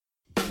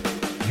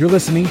You're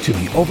listening to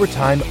the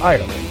Overtime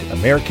Ireland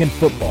American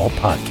Football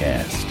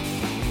Podcast.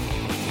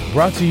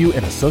 Brought to you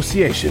in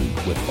association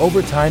with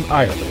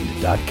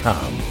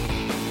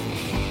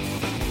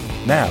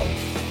OvertimeIreland.com. Now,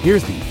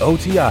 here's the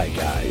OTI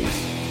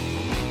guys.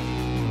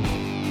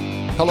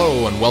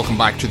 Hello and welcome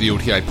back to the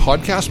OTI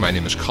Podcast. My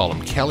name is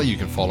Colin Kelly. You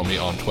can follow me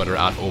on Twitter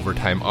at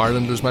Overtime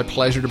Ireland. It is my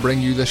pleasure to bring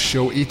you this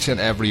show each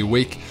and every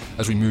week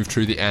as we move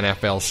through the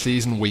NFL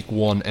season. Week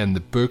 1 in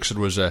the books. It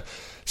was a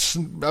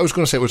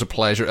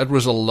pleasure. It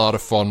was a lot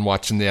of fun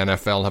watching the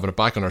NFL, having it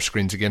back on our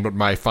screens again, but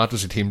my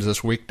fantasy teams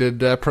this week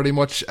did pretty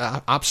much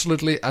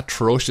absolutely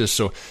atrocious,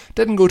 so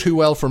didn't go too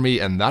well for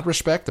me in that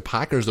respect. The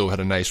Packers, though, had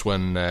a nice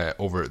win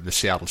over the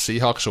Seattle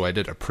Seahawks, so I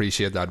did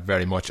appreciate that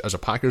very much as a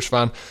Packers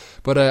fan.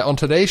 But on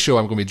today's show,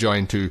 I'm going to be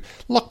joined to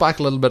look back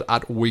a little bit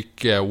at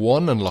week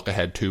 1 and look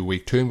ahead to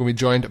week 2. I'm going to be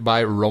joined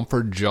by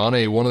Rumford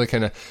Johnny, one of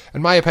the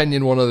in my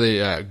opinion, one of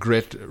the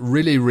great,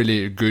 really,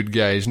 really good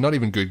guys, not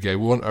even good guy,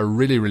 a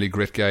really, really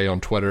great guy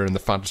on Twitter in the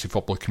fantasy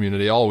football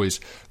community, always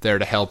there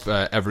to help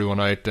everyone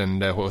out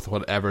and with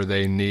whatever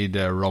they need.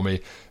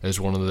 Rummy is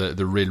one of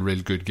the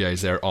real good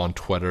guys there on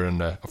Twitter,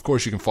 and of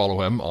course you can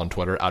follow him on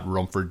Twitter at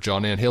Rumford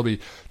Johnny, and he'll be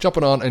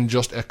jumping on in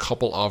just a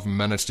couple of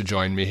minutes to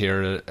join me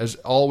here. As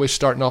always,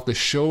 starting off the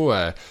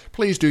show,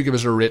 please do give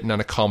us a rating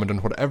and a comment on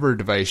whatever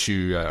device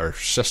you or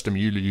system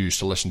you use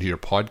to listen to your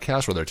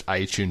podcast, whether it's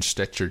iTunes,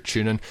 Stitcher,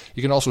 TuneIn.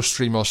 You can also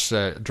stream us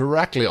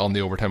directly on the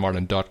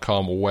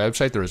OvertimeIreland.com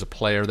website. There is a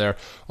player there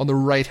on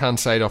the right hand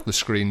side of the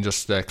screen.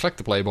 Just click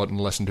the play button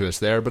and listen to us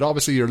there. But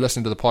obviously you're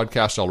listening to the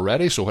podcast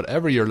already, so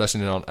whatever you're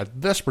listening on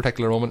at this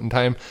particular moment in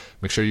time,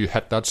 make sure you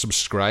hit that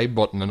subscribe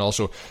button and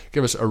also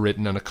give us a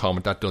rating and a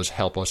comment. That does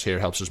help us here,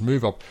 helps us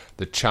move up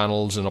the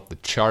channels and up the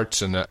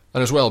charts, and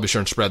as well be sure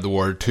and spread the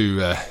word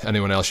to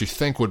anyone else you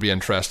think would be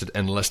interested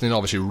in listening.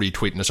 Obviously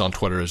retweeting us on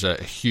Twitter is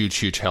a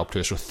huge help to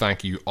us, so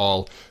thank you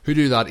all who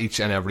do that each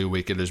and every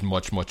week. It is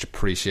much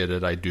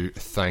appreciated. I do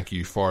thank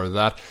you for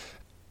that.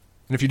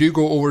 And if you do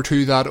go over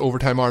to that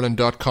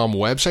OvertimeIreland.com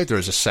website, there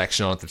is a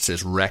section on it that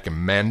says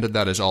recommended.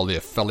 That is all the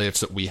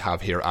affiliates that we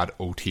have here at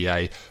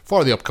OTI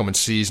for the upcoming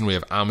season. We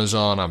have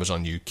Amazon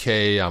UK,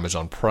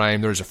 Amazon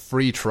Prime. There's a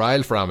free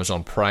trial for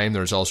Amazon Prime.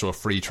 There's also a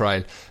free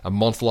trial, a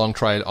month-long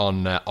trial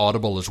on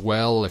Audible as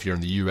well. If you're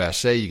in the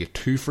USA, you get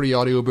 2 free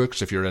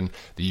audiobooks. If you're in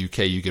the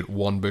UK, you get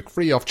 1 book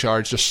free of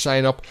charge. Just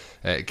sign up,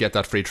 get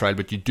that free trial,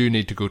 but you do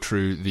need to go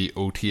through the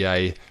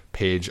OTI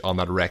page on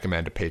that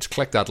recommended page.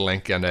 Click that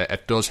link and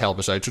it does help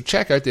us out. So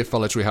check out the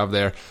affiliates we have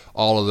there.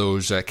 All of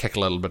those kick a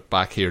little bit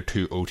back here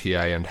to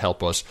OTI and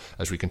help us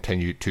as we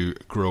continue to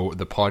grow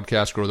the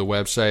podcast, grow the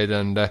website,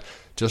 and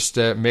just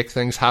make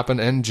things happen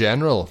in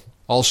general.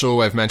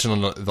 Also, I've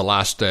mentioned on the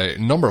last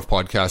number of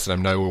podcasts that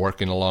I'm now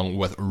working along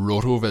with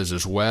RotoViz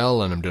as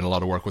well, and I'm doing a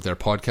lot of work with their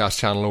podcast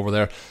channel over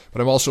there.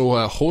 But I'm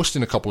also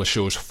hosting a couple of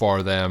shows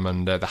for them,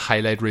 and the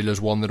highlight reel is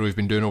one that we've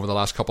been doing over the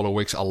last couple of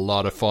weeks. A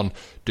lot of fun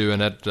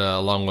doing it,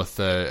 along with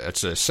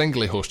it's a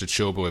singly hosted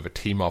show, but we have a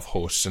team of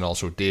hosts, and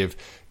also Dave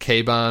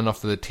Caban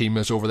of the team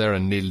is over there,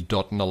 and Neil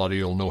Dutton. A lot of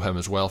you will know him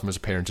as well from his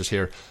appearances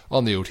here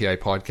on the OTI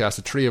podcast.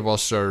 The 3 of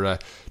us are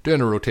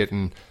doing a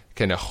rotating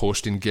kind of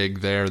hosting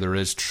gig there. There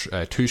is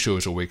 2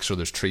 shows a week, so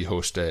there's 3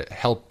 hosts to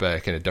help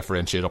kind of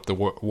differentiate up the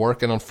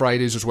work. And on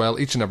Fridays as well,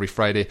 each and every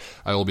Friday,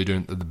 I will be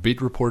doing the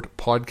Beat Report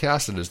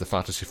podcast. It is the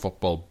Fantasy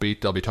Football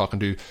Beat. I'll be talking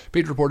to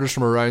beat reporters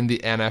from around the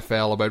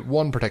NFL about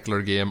one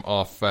particular game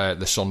of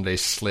the Sunday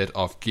slate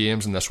of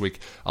games, and this week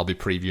I'll be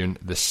previewing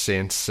the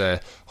Saints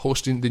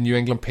hosting the New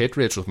England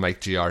Patriots with Mike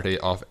Giardi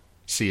of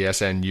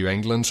CSN New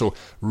England. So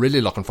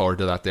really looking forward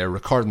to that there.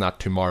 Recording that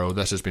tomorrow.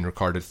 This has been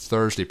recorded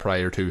Thursday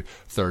prior to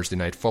Thursday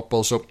Night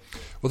Football. So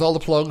with all the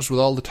plugs, with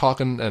all the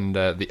talking and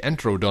the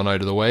intro done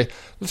out of the way,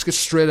 let's get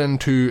straight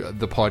into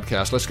the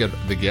podcast. Let's get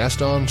the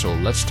guest on. So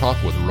let's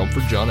talk with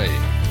Rumford Johnny.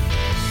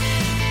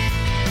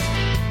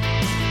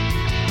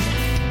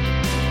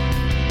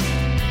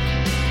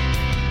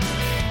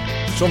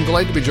 So I'm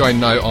delighted to be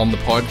joined now on the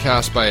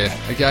podcast by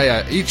a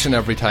guy each and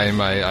every time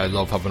I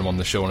love having him on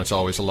the show, and it's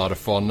always a lot of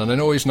fun. And I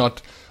know he's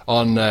not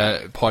on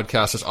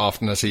podcasts as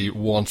often as he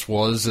once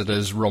was. It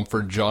is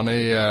Rumford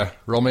Johnny.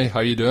 Rummy,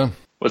 how you doing?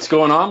 What's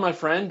going on, my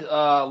friend?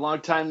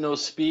 Long time no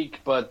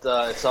speak, but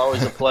it's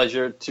always a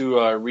pleasure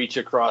to reach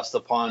across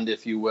the pond,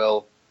 if you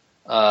will,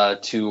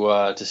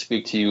 to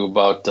speak to you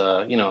about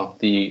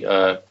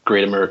the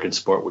great American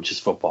sport, which is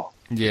football.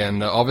 Yeah,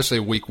 and obviously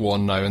week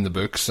 1 now in the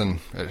books,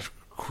 and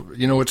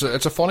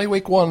it's a funny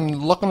week 1.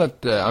 Looking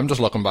at, I'm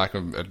just looking back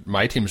at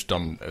my team's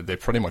done. They've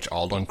pretty much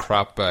all done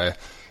crap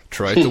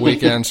throughout the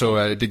weekend.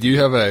 So, did you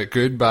have a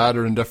good, bad,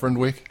 or indifferent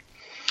week?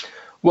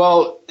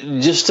 Well,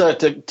 just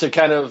to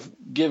kind of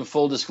give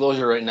full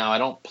disclosure right now, I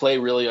don't play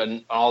really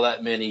on all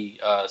that many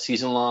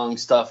season-long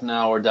stuff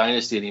now or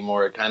Dynasty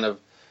anymore. I kind of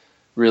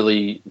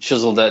really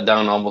chiseled that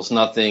down to almost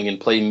nothing and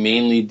play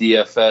mainly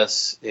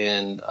DFS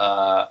and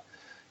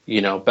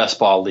best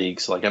ball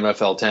leagues like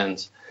MFL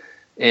 10s.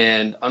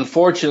 And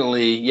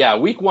unfortunately,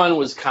 week 1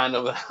 was kind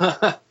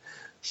of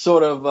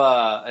sort of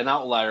an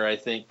outlier, I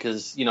think,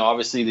 because,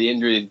 obviously the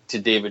injury to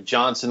David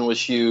Johnson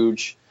was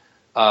huge.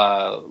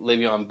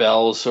 Le'Veon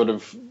Bell sort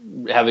of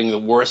having the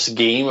worst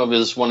game of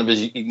one of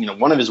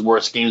his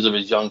worst games of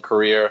his young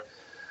career.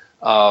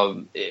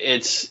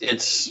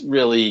 It's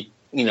really,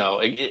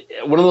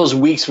 one of those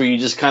weeks where you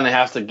just kind of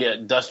have to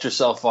dust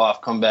yourself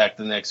off, come back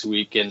the next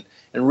week, and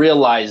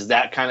realize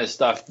that kind of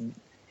stuff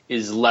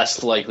is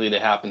less likely to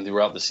happen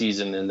throughout the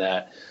season, and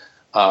that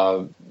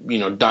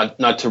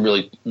not to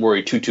really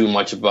worry too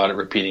much about it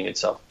repeating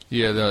itself.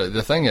 Yeah,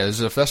 the thing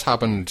is, if this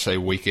happened, say,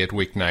 week 8,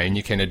 week 9,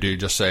 you kind of do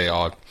just say,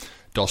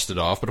 dust it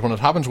off. But when it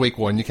happens week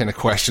 1, you kind of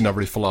question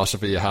every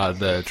philosophy you had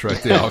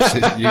throughout the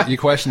offseason. you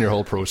question your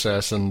whole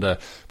process.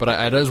 But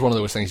it is one of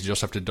those things you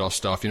just have to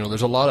dust off.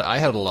 There's I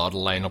had a lot of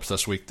lineups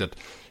this week that,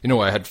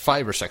 I had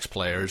 5 or 6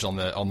 players on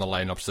the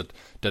lineups that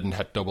didn't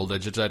hit double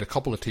digits. I had a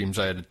couple of teams.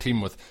 I had a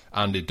team with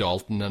Andy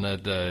Dalton in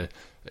it.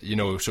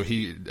 So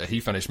he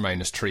finished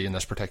 -3 in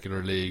this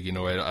particular league.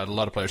 I had a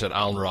lot of players. I had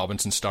Allen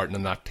Robinson starting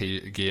in that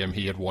game.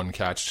 He had 1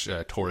 catch,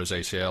 tore his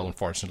ACL,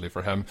 unfortunately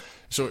for him.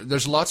 So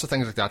there's lots of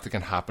things like that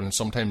can happen, and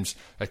sometimes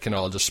it can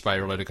all just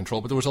spiral out of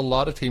control. But there was a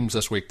lot of teams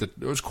this week that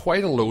it was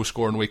quite a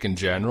low-scoring week in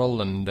general,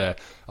 and a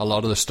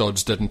lot of the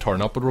studs didn't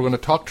turn up. But we're going to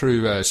talk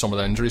through some of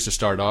the injuries to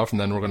start off, and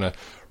then we're going to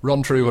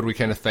run through what we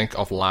kind of think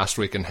of last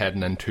week and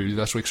heading into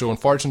this week. So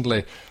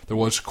unfortunately, there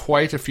was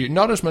quite a few,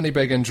 not as many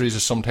big injuries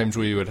as sometimes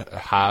we would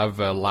have.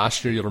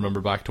 Last year, you'll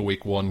remember back to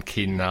week 1,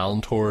 Keenan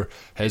Allen tore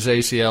his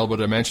ACL,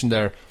 but I mentioned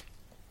there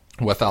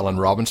with Allen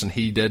Robinson,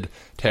 he did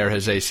tear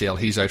his ACL.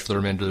 He's out for the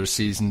remainder of the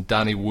season.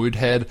 Danny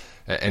Woodhead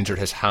injured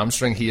his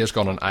hamstring. He has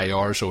gone on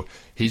IR, so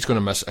he's going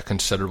to miss a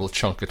considerable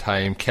chunk of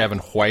time. Kevin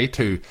White,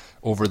 who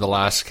over the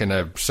last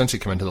since he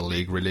came into the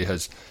league, really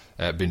has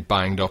been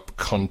banged up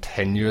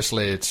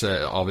continuously. It's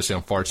obviously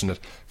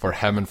unfortunate for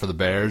him and for the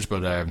Bears,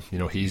 but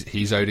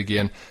he's out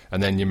again.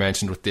 And then you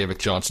mentioned with David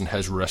Johnson,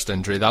 his wrist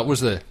injury. That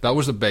was the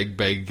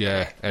big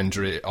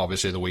injury,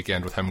 obviously, the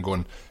weekend, with him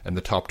going in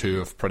the top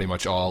 2 of pretty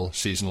much all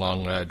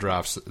season-long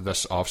drafts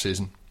this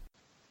offseason.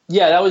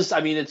 Yeah, that was.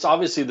 It's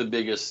obviously the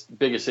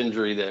biggest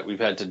injury that we've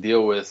had to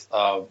deal with.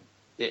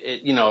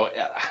 It's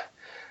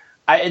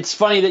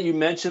funny that you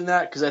mentioned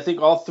that, because I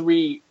think all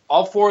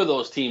 4 of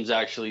those teams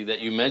actually that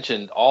you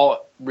mentioned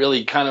all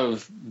really kind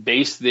of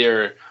based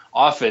their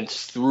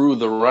offense through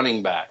the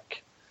running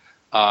back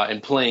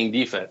and playing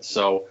defense.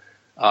 So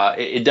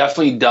it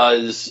definitely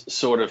does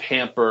sort of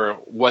hamper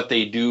what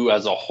they do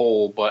as a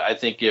whole. But I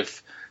think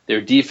if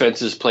their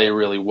defenses play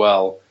really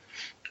well,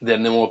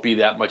 then there won't be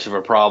that much of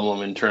a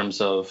problem in terms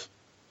of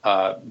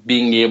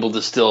being able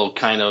to still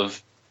kind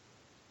of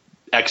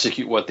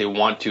execute what they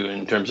want to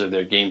in terms of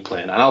their game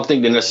plan. I don't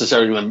think they're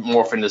necessarily going to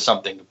morph into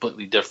something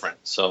completely different.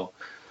 So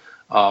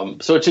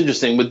it's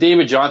interesting. With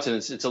David Johnson,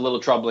 it's a little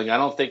troubling. I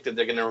don't think that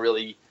they're going to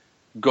really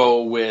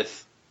go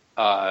with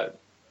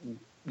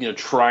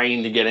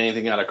trying to get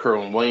anything out of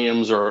Kerwin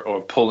Williams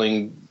or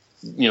pulling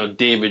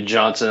David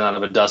Johnson out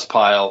of a dust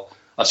pile.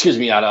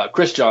 Out of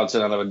Chris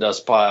Johnson out of a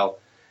dust pile,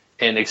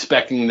 and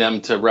expecting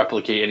them to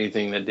replicate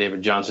anything that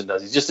David Johnson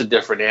does. He's just a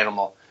different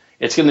animal.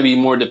 It's going to be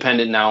more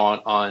dependent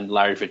now on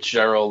Larry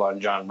Fitzgerald,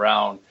 on John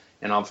Brown,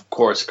 and of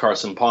course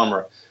Carson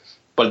Palmer.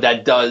 But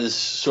that does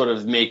sort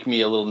of make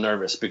me a little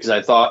nervous, because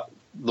I thought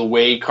the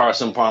way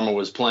Carson Palmer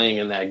was playing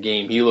in that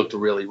game, he looked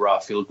really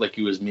rough. He looked like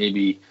he was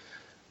maybe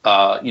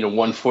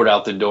 1 foot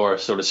out the door,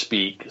 so to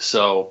speak.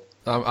 So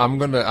I'm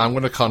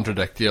gonna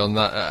contradict you on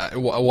that.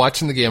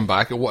 Watching the game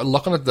back,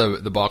 looking at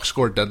the box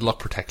score, did look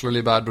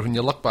particularly bad. But when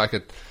you look back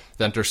at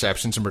the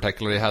interceptions in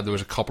particular he had, there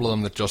was a couple of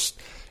them that just,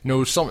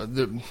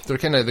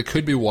 they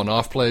could be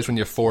one-off plays. When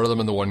you have 4 of them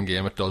in the one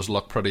game, it does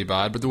look pretty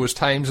bad. But there was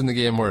times in the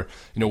game where,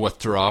 with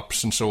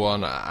drops and so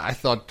on, I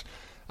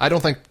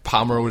don't think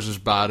Palmer was as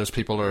bad as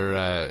people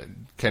are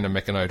kind of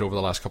making out over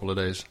the last couple of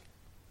days.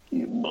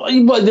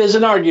 But there's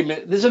an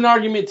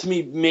argument to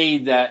be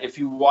made that if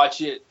you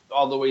watch it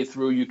all the way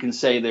through, you can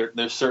say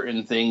there's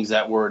certain things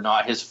that were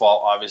not his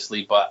fault,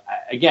 obviously. But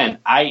again,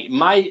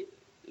 my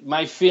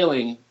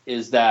feeling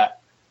is that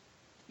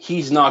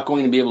he's not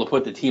going to be able to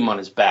put the team on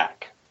his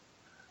back.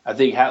 I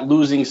think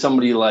losing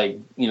somebody like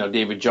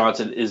David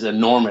Johnson is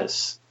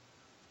enormous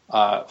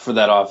for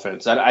that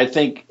offense. I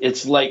think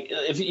it's like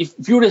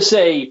if you were to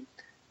say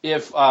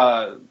if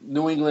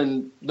New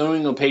England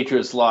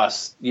Patriots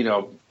lost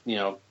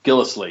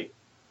Gillislee,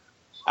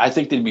 I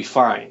think they'd be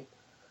fine.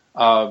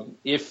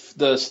 If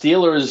the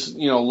Steelers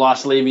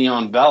lost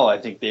Le'Veon Bell, I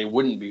think they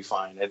wouldn't be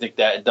fine. I think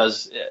that it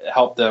does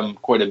help them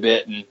quite a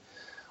bit. And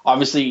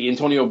obviously,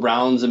 Antonio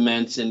Brown's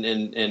immense, and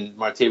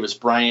Martavis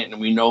Bryant, and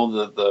we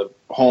know the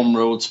home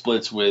road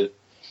splits with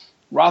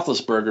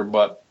Roethlisberger.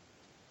 But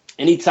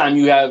anytime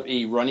you have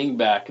a running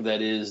back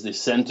that is the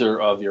center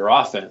of your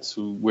offense,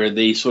 where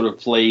they sort of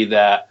play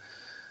that,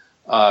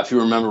 if you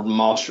remember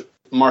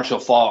Marshall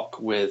Faulk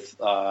with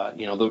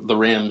the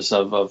Rams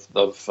of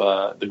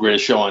the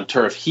Greatest Show on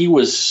Turf, he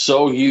was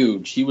so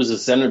huge. He was a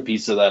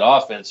centerpiece of that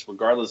offense,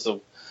 regardless of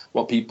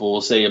what people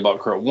will say about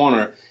Kurt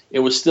Warner.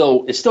 It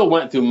still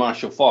went through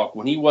Marshall Faulk.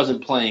 When he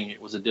wasn't playing,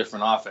 it was a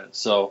different offense.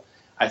 So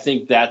I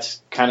think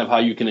that's kind of how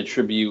you can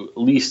attribute at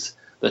least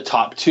the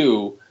top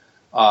 2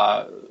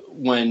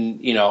 when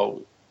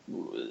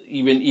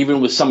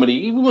even with somebody,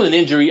 even with an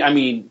injury, I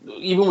mean,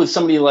 even with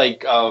somebody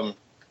like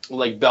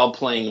Bell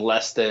playing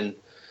less than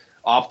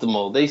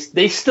optimal,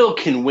 they still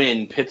can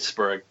win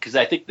Pittsburgh because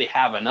I think they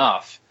have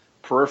enough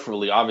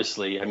peripherally.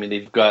 Obviously, I mean,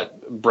 they've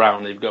got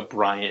Brown, they've got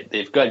Bryant,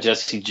 they've got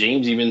Jesse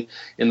James. Even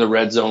in the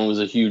red zone was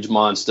a huge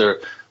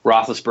monster.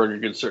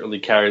 Roethlisberger can certainly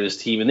carry this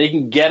team, and they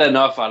can get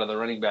enough out of the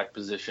running back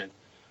position.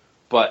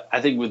 But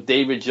I think with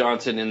David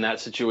Johnson in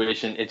that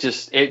situation,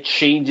 it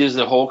changes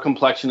the whole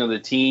complexion of the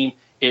team.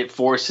 It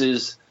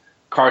forces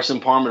Carson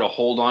Palmer to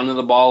hold on to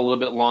the ball a little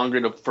bit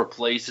longer for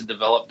plays to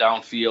develop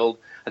downfield.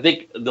 I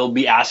think they'll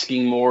be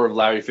asking more of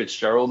Larry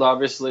Fitzgerald,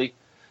 obviously.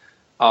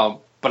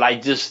 But I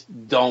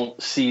just don't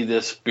see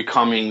this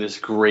becoming this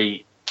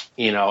great,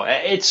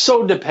 it's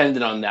so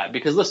dependent on that.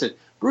 Because, listen,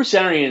 Bruce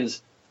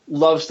Arians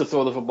loves to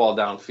throw the football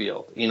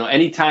downfield.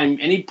 Anytime,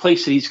 any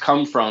place that he's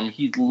come from,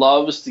 he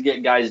loves to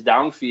get guys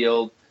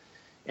downfield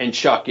and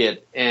chuck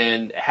it.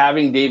 And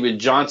having David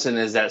Johnson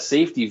as that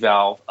safety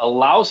valve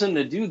allows him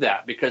to do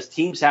that because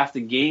teams have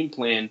to game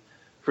plan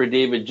for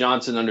David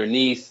Johnson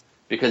underneath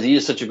because he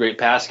is such a great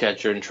pass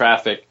catcher in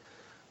traffic.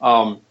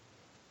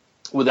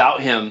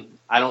 Without him,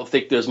 I don't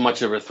think there's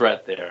much of a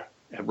threat there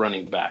at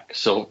running back.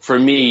 So for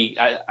me,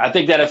 I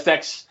think that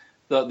affects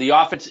the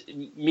offense,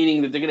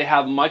 meaning that they're going to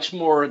have much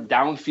more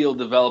downfield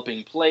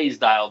developing plays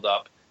dialed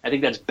up. I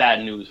think that's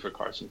bad news for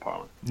Carson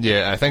Palmer.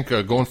 Yeah, I think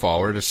going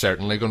forward is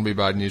certainly going to be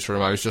bad news for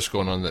him. I was just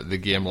going on the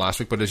game last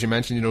week, but as you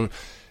mentioned,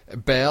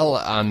 Bell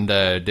and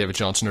David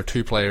Johnson are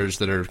two players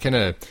that are kind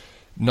of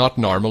not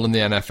normal in the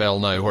NFL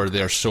now, where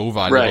they're so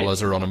valuable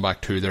as a running back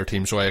to their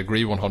team. So I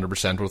agree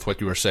 100% with what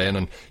you were saying.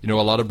 And, a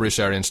lot of Bruce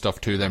Arians stuff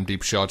too, them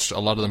deep shots, a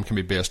lot of them can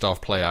be based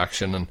off play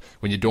action. And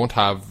when you don't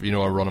have, a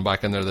running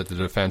back in there that the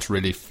defense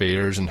really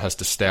fears and has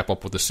to step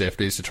up with the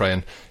safeties to try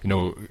and,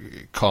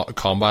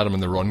 combat them in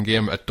the run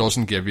game, it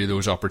doesn't give you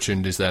those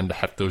opportunities then to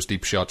hit those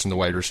deep shots, and the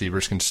wide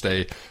receivers can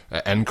stay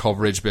in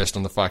coverage based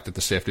on the fact that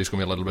the safety is going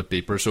to be a little bit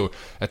deeper. So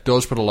it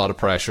does put a lot of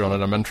pressure on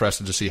it. I'm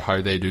interested to see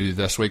how they do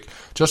this week.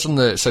 Just on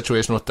the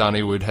situation with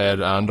Danny Woodhead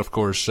and, of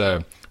course,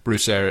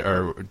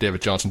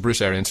 David Johnson.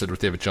 Bruce Arians said with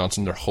David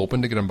Johnson they're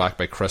hoping to get him back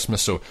by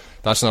Christmas, so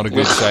that's not a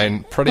good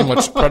sign. Pretty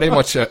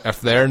much,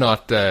 if they're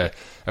not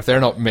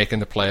making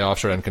the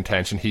playoffs or in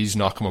contention, he's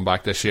not coming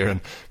back this year.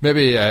 And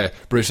maybe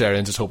Bruce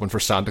Arians is hoping for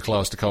Santa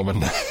Claus to come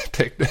and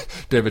take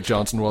David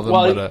Johnson with him.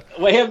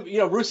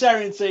 Well, Bruce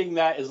Arians saying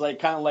that is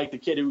kind of like the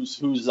kid whose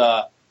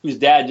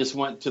dad just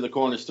went to the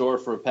corner store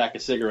for a pack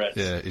of cigarettes.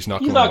 Yeah, he's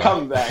not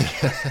coming back.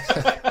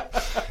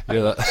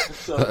 Yeah,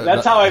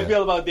 that's how I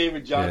feel about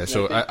David Johnson. Yeah,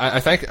 so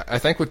I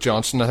think with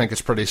Johnson, I think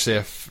it's pretty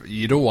safe.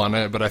 You don't want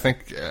it, but I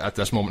think at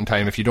this moment in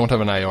time, if you don't have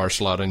an IR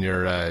slot in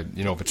your,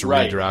 if it's a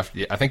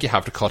redraft, I think you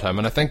have to cut him.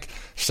 And I think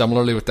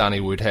similarly with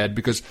Danny Woodhead,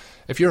 because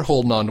if you're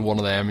holding on to one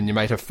of them and you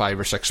might have 5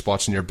 or 6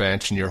 spots in your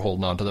bench and you're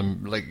holding on to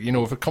them,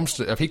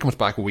 if he comes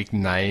back week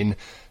 9.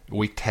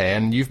 Week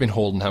 10, you've been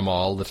holding him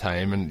all the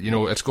time, and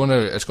it's going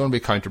to be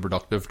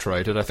counterproductive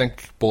throughout it. I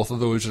think both of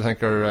those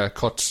are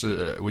cuts.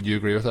 Would you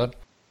agree with that?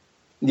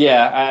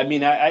 Yeah, I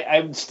mean, I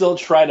would still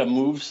try to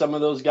move some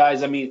of those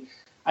guys. I mean,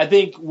 I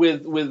think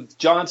with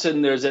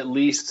Johnson, there's at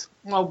least,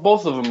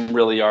 both of them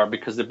really are,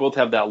 because they both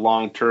have that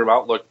long-term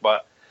outlook,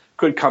 but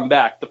could come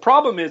back. The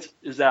problem is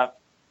that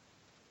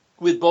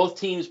with both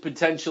teams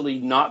potentially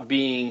not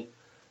being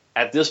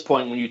at this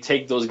point, when you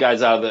take those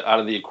guys out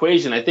of the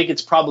equation, I think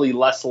it's probably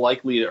less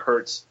likely it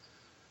hurts,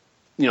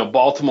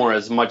 Baltimore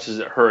as much as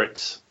it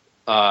hurts,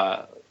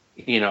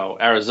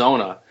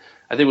 Arizona.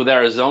 I think with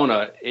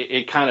Arizona,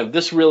 it kind of,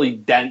 this really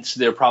dents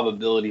their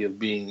probability of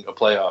being a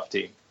playoff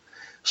team.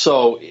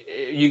 So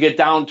you get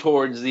down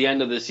towards the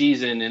end of the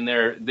season and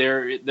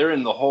they're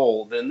in the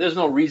hole, then there's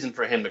no reason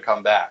for him to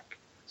come back.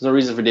 There's no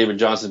reason for David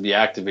Johnson to be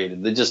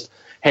activated. They just,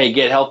 hey,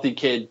 get healthy,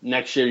 kid.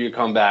 Next year you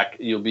come back,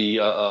 you'll be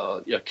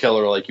a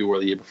killer like you were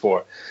the year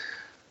before.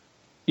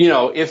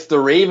 If the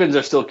Ravens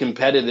are still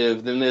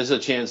competitive, then there's a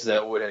chance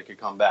that Woodhead could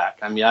come back.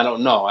 I mean, I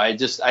don't know. I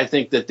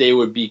think that they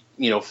would be,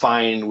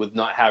 fine with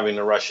not having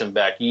to rush him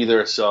back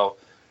either. So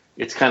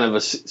it's kind of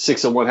a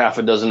 6 of one, half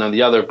a dozen on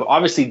the other. But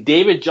obviously,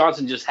 David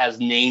Johnson just has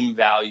name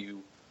value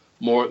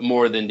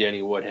more than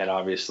Danny Woodhead,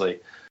 obviously.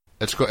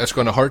 It's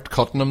going to hurt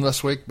cutting him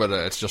this week, but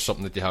it's just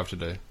something that you have to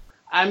do.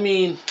 I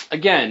mean,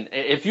 again,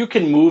 if you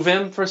can move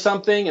him for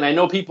something, and I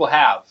know people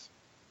have.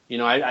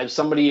 I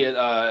somebody,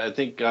 I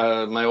think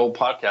my old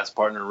podcast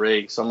partner,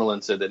 Ray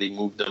Summerlin, said that he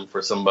moved him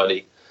for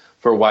somebody,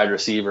 for a wide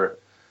receiver.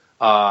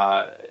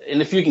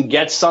 And if you can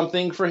get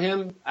something for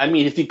him, I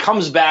mean, if he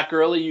comes back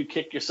early, you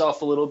kick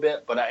yourself a little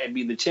bit. But, I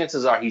mean, the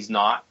chances are he's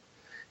not.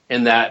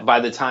 And that by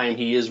the time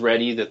he is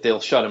ready, that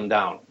they'll shut him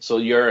down. So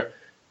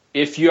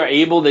if you're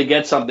able to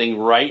get something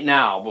right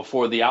now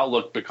before the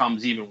outlook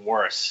becomes even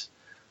worse,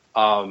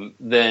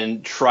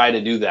 then try to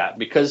do that.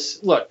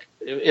 Because, look,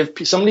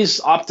 if somebody's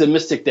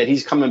optimistic that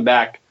he's coming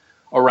back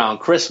around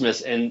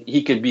Christmas and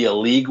he could be a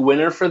league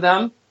winner for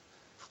them,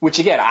 which,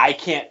 again, I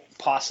can't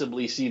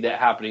possibly see that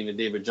happening to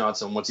David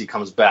Johnson once he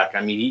comes back.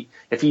 I mean,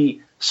 if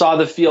he saw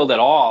the field at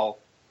all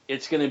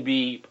it's going to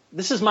be,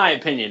 this is my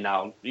opinion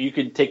now. You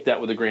can take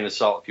that with a grain of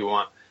salt if you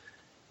want.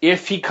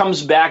 If he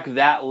comes back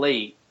that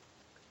late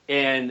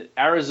and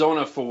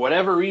Arizona, for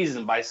whatever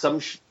reason, by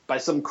some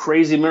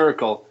crazy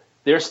miracle,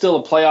 they're still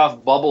a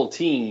playoff bubble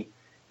team,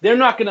 they're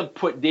not going to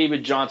put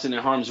David Johnson in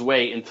harm's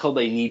way until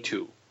they need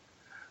to.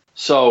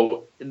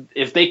 So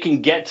if they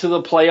can get to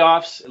the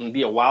playoffs and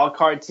be a wild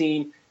card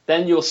team,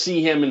 then you'll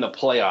see him in the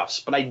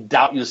playoffs. But I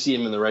doubt you'll see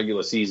him in the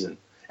regular season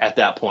at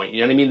that point.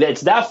 You know what I mean?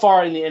 It's that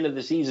far in the end of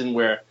the season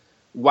where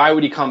why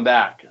would he come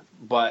back?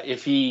 But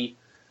if they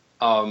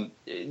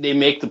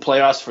make the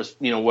playoffs for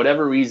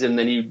whatever reason,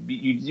 then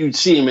you'd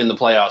see him in the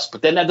playoffs.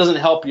 But then that doesn't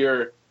help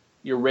your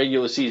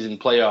regular season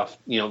playoffs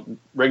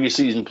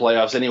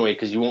anyway,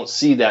 because you won't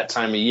see that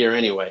time of year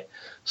anyway.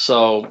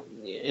 So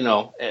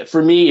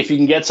for me, if you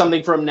can get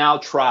something from him now,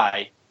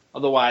 try.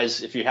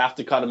 Otherwise, if you have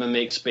to cut him and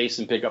make space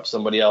and pick up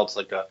somebody else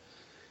like a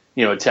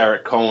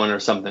Tarek Cohen or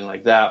something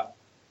like that,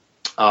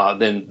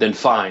 then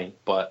fine.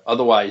 But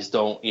otherwise,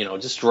 don't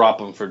just drop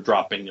him for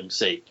dropping him's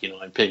sake,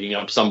 and picking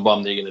up some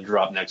bum that you're going to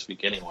drop next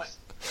week anyway.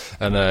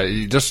 And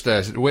you just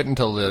wait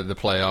until the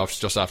playoffs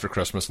just after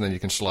Christmas, and then you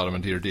can slot him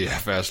into your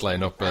DFS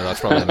lineup. That's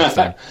probably the next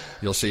time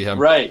you'll see him.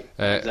 Right,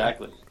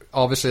 exactly.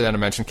 Obviously, then I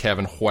mentioned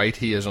Kevin White.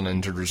 He is on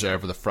injured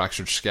reserve with a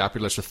fractured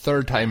scapula. It's the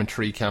third time in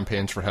 3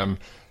 campaigns for him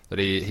that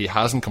he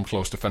hasn't come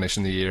close to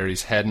finishing the year.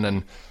 He's heading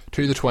in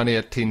to the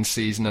 2018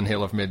 season, and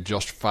he'll have made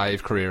just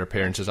 5 career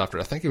appearances after,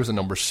 I think he was the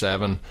number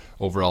 7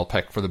 overall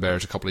pick for the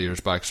Bears a couple of years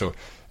back. So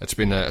it's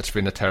been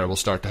a terrible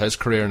start to his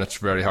career, and it's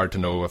very hard to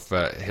know if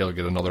he'll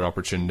get another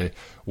opportunity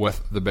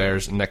with the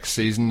Bears next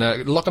season.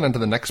 Looking into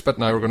the next bit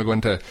now, we're going to go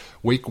into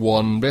week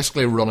 1,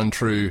 basically running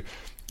through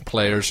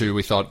players who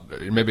we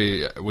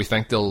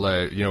think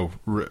they'll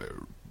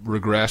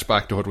regress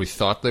back to what we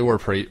thought they were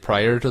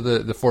prior to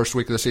the first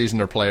week of the season,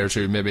 or players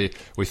who maybe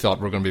we thought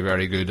were going to be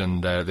very good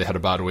and they had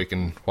a bad week,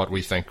 and what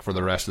we think for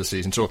the rest of the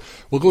season. So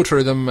we'll go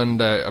through them,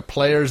 and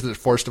players that,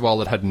 first of all,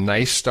 that had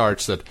nice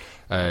starts that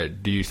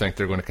do you think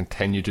they're going to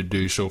continue to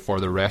do so for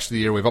the rest of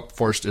the year? We've up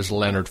first is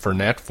Leonard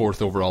Fournette,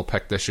 4th overall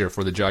pick this year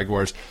for the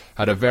Jaguars.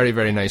 Had a very,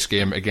 very nice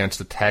game against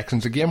the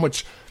Texans, a game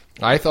which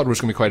I thought was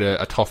going to be quite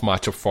a tough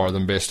matchup for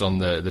them based on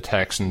the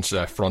Texans'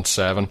 front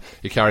 7.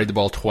 He carried the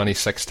ball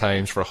 26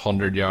 times for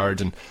 100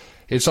 yards, and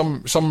he had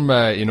some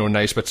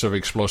nice bits of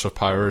explosive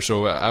power.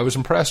 So I was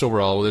impressed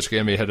overall with this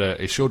game.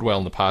 He showed well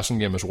in the passing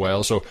game as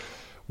well. So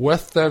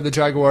with the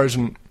Jaguars,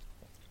 and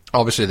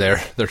obviously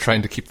they're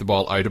trying to keep the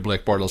ball out of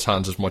Blake Bortles'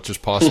 hands as much as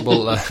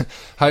possible.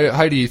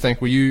 How do you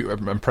think? Were you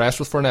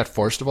impressed with Fournette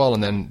first of all,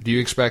 and then do you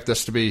expect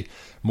this to be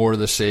more of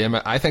the same?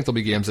 I think there'll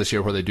be games this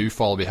year where they do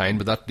fall behind,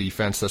 but that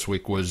defense this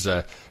week was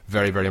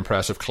very, very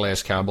impressive. Calais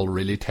Campbell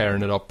really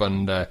tearing it up,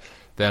 and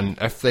then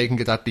if they can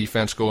get that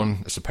defense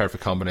going, it's a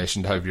perfect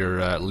combination to have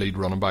your lead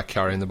running back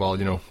carrying the ball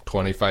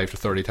 25 to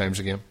 30 times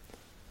a game.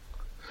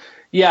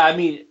 Yeah, I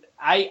mean,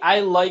 I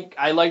liked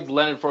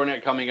Leonard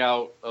Fournette coming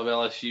out of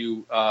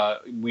LSU.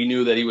 We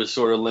knew that he was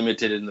sort of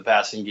limited in the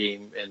passing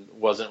game and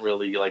wasn't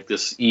really like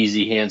this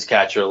easy hands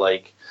catcher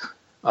like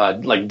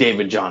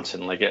David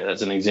Johnson, like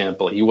as an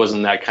example. He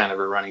wasn't that kind of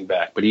a running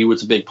back, but he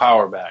was a big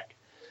power back.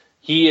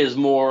 He is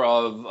more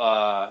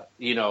of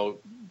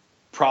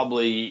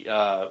probably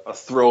a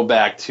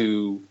throwback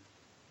to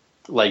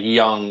like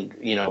young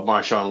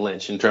Marshawn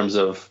Lynch in terms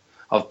of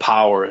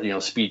power,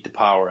 speed to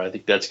power. I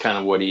think that's kind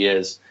of what he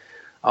is.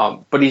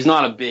 But he's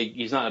not a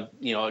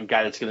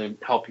guy that's going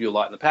to help you a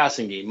lot in the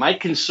passing game. My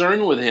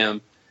concern with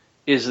him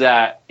is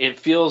that it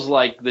feels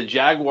like the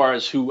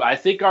Jaguars, who I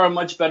think are a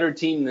much better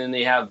team than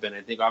they have been.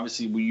 I think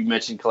obviously you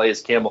mentioned Calais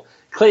Campbell.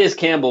 Calais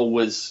Campbell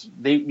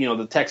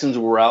the Texans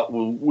were out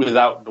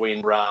without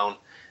Dwayne Brown.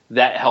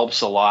 That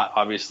helps a lot,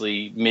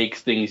 obviously, make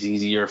things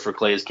easier for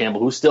Calais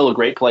Campbell, who's still a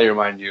great player,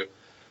 mind you.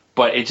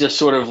 But it's just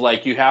sort of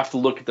like you have to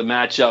look at the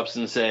matchups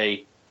and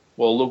say,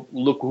 well,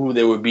 look who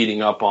they were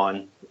beating up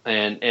on.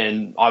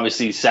 And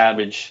obviously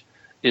Savage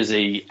is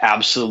a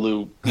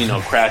absolute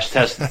crash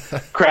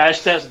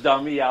test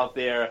dummy out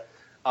there.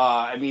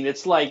 I mean,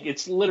 it's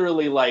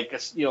literally like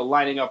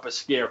lining up a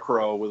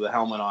scarecrow with a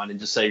helmet on and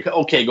just say,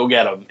 okay, go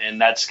get him, and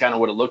that's kind of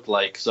what it looked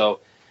like. So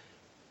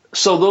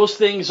those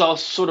things all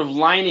sort of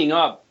lining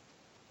up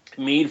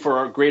made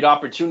for great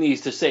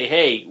opportunities to say,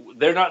 hey,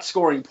 they're not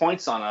scoring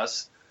points on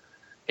us,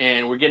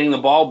 and we're getting the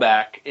ball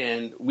back,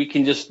 and we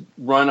can just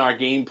run our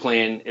game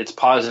plan. It's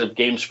positive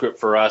game script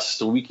for us,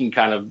 so we can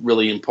kind of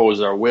really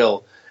impose our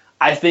will.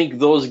 I think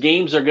those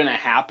games are going to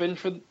happen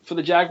for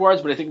the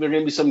Jaguars, but I think there are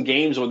going to be some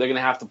games where they're going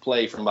to have to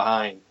play from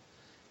behind,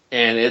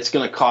 and it's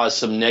going to cause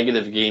some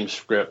negative game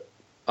script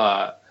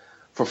for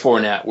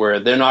Fournette, where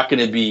they're not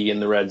going to be in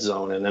the red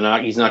zone,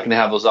 and he's not going to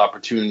have those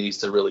opportunities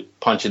to really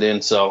punch it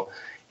in. So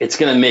it's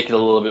going to make it a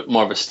little bit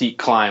more of a steep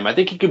climb. I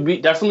think he could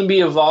definitely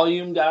be a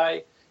volume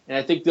guy. And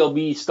I think they'll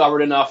be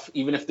stubborn enough,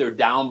 even if they're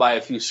down by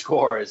a few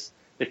scores,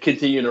 to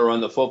continue to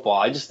run the football.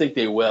 I just think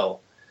they will.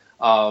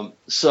 But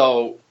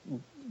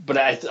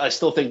I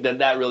still think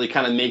that really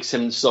kind of makes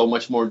him so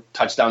much more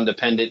touchdown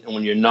dependent. And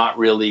when you're not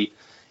really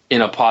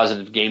in a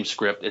positive game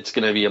script, it's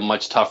going to be a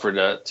much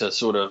tougher to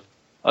sort of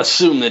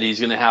assume that he's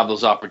going to have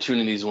those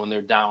opportunities when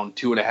they're down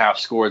 2.5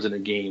 scores in a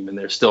game and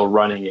they're still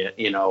running it,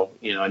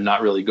 and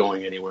not really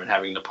going anywhere and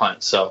having to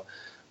punt. So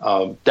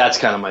that's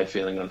kind of my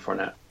feeling on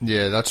Fournette.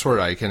 Yeah, that's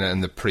where I kind of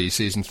in the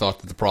preseason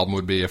thought that the problem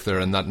would be if they're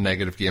in that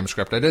negative game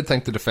script. I did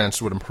think the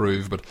defense would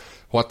improve, but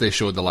what they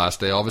showed the last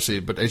day, obviously.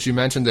 But as you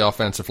mentioned, the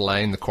offensive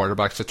line, the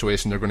quarterback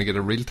situation, they're going to get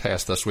a real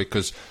test this week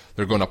because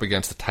they're going up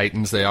against the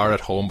Titans. They are at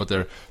home, but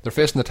they're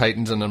facing the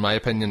Titans, and in my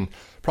opinion,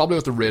 probably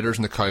with the Raiders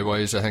and the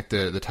Cowboys, I think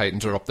the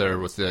Titans are up there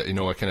with the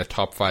a kind of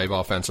top 5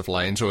 offensive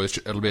line. So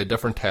it'll be a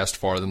different test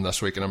for them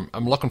this week, and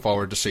I'm looking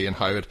forward to seeing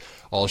how it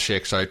all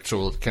shakes out. So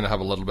we'll kind of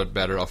have a little bit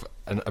better of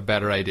a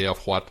better idea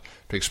of what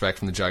to expect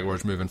from the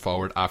Jaguars moving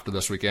forward after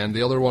this weekend.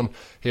 The other one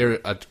here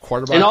at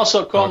quarterback, and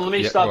also, Colin, let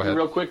me stop you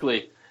real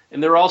quickly.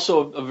 And they're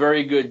also a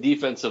very good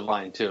defensive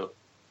line too.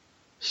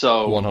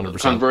 So 100%.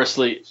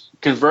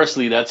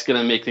 Conversely, that's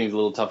going to make things a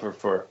little tougher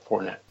for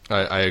Fournette.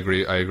 I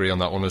agree on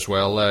that one as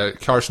well.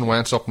 Carson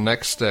Wentz up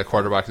next,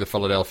 quarterback of the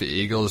Philadelphia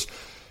Eagles.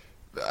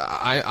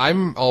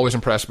 I'm always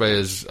impressed by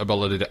his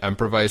ability to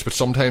improvise, but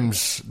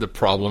sometimes the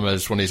problem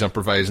is when he's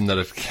improvising that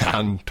it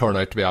can turn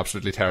out to be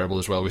absolutely terrible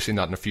as well. We've seen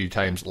that in a few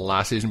times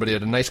last season, but he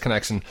had a nice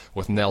connection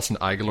with Nelson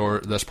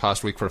Aguilar this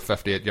past week for a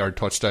 58-yard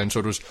touchdown.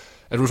 So it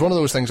was one of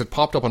those things that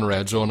popped up on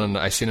Red Zone, and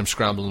I seen him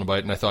scrambling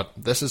about, and I thought,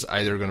 this is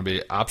either going to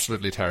be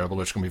absolutely terrible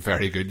or it's going to be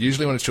very good.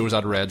 Usually when it shows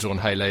that Red Zone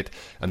highlight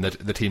and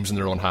the team's in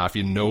their own half,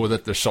 you know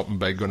that there's something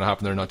big going to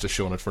happen. They're not just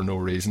showing it for no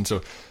reason.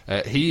 So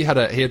he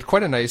had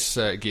quite a nice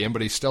game,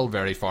 but he's still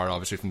very far,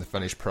 obviously, from the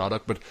finished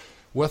product. But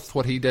with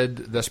what he did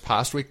this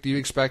past week, do you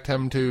expect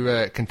him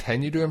to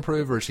continue to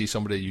improve, or is he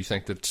somebody you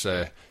think that's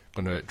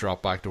going to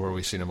drop back to where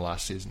we've seen him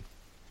last season?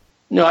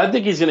 No, I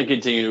think he's going to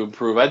continue to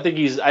improve. I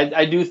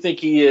do think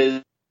he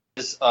is.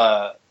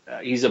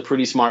 He's a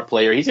pretty smart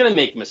player. He's going to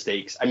make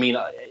mistakes. I mean,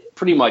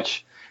 pretty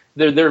much.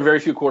 There are very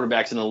few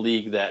quarterbacks in the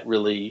league that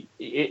really,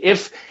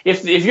 if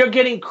you're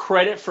getting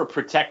credit for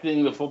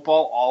protecting the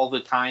football all the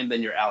time,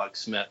 then you're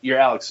Alex Smith. You're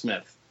Alex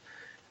Smith.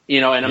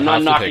 And I'm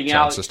not knocking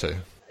Alex.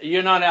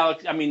 You're not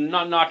Alex. I mean,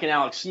 not knocking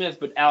Alex Smith,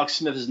 but Alex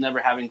Smith is never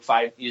having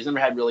He's never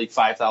had really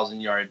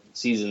 5,000-yard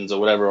seasons or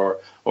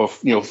whatever, or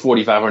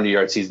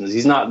 4,500-yard seasons.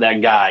 He's not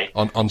that guy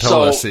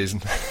until this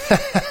season.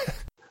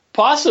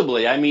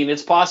 Possibly. I mean,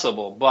 it's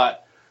possible,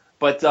 but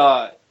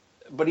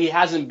he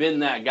hasn't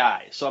been that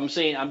guy. So I'm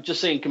just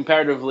saying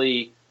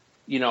comparatively,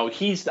 I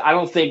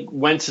don't think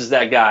Wentz is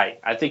that guy.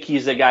 I think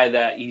he's the guy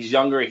that he's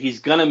younger. He's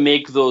gonna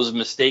make those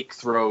mistake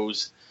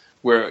throws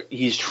where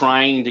he's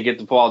trying to get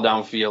the ball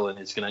downfield,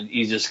 and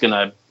he's just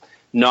gonna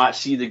not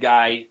see the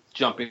guy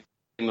jumping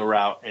the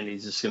route, and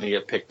he's just gonna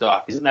get picked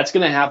off. And that's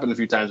gonna happen a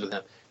few times with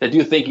him. I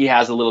do think he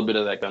has a little bit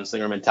of that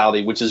gunslinger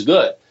mentality, which is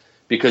good.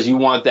 Because you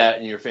want that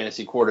in your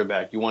fantasy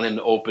quarterback. You want him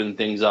to open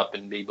things up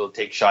and be able to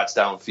take shots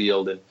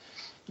downfield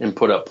and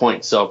put up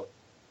points. So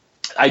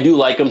I do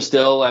like him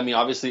still. I mean,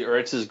 obviously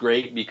Ertz is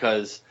great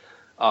because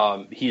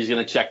he's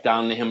going to check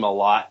down to him a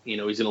lot. He's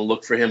going to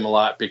look for him a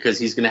lot because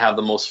he's going to have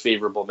the most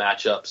favorable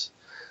matchups.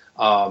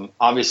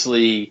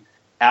 Obviously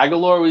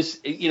Aguilar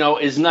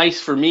is nice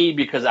for me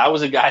because I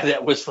was a guy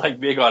that was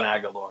big on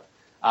Aguilar.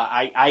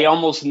 I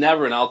almost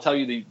never, and I'll tell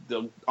you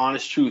the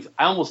honest truth,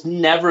 I almost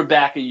never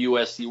back a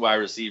USC wide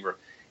receiver.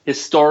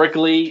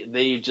 Historically,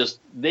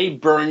 they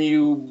burn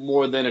you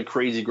more than a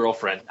crazy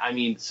girlfriend. I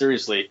mean,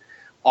 seriously,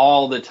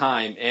 all the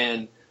time.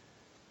 And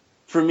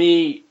for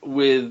me,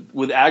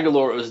 with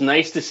Aguilar, it was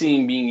nice to see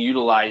him being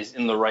utilized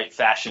in the right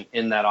fashion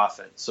in that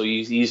offense. So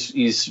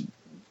he's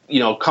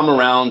come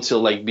around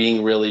to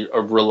being really a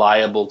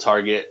reliable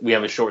target. We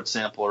have a short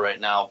sample right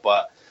now,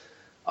 but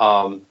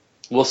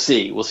we'll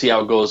see. We'll see how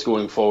it goes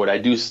going forward. I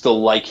do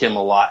still like him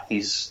a lot.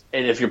 And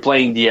if you're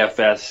playing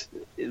DFS,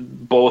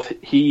 both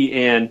he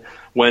and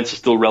Wentz are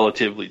still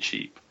relatively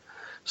cheap.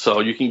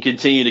 So you can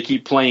continue to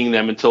keep playing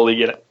them until they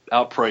get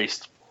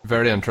outpriced.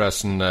 Very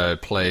interesting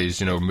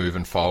plays,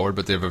 moving forward,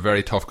 but they have a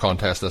very tough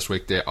contest this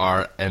week. They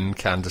are in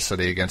Kansas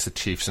City against the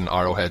Chiefs, and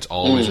Arrowhead's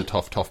always a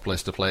tough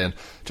place to play. And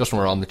just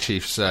when we're on the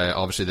Chiefs,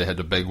 obviously they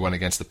had a big win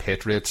against the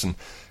Patriots, and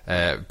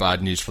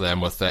bad news for them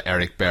with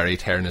Eric Berry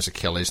tearing his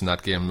Achilles in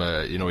that game.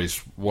 He's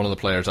one of the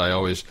players I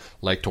always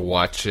like to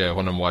watch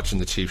when I'm watching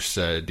the Chiefs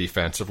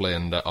defensively,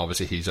 and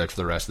obviously he's out for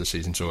the rest of the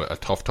season, so a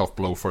tough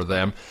blow for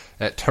them.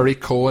 Tariq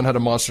Cohen had a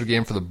monster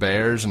game for the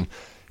Bears, and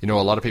a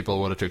lot of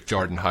people would have took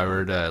Jordan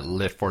Howard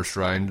late first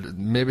round.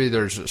 Maybe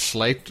there's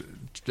slight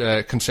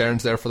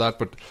concerns there for that,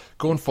 but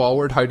going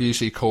forward, how do you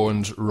see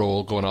Cohen's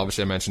role going?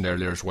 Obviously I mentioned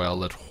earlier as well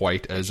that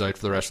White is out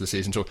for the rest of the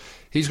season, so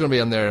he's going to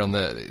be in there on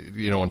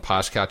the on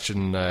pass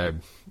catching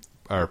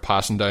or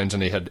passing downs,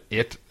 and he had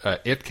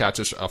eight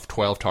catches of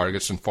 12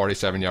 targets and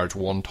 47 yards,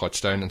 1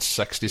 touchdown, and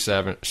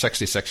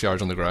 66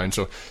 yards on the ground.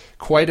 So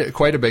quite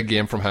a big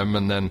game from him.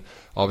 And then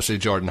obviously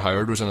Jordan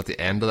Howard was in at the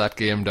end of that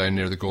game down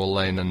near the goal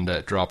line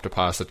and dropped a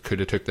pass that could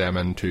have took them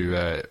in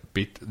to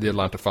beat the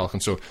Atlanta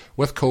Falcons. So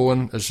with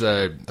Cohen,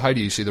 how do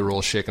you see the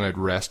role shaking out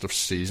rest of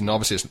season?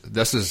 Obviously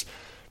this is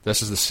the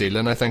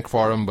ceiling, I think,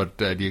 for him, but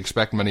do you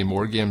expect many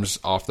more games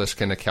off this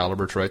kind of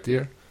caliber throughout the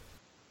year?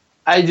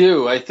 I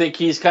do. I think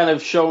he's kind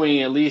of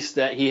showing at least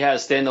that he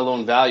has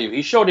standalone value.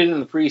 He showed it in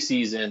the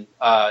preseason.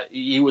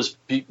 He was,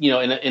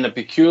 in a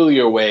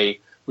peculiar way,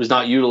 was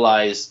not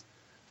utilized.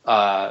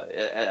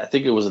 I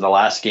think it was in the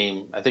last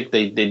game. I think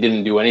they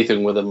didn't do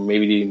anything with him.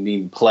 Maybe they didn't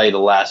even play the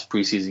last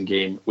preseason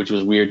game, which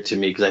was weird to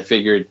me because I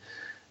figured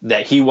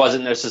that he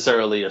wasn't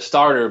necessarily a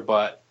starter,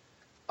 but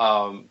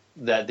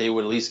that they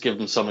would at least give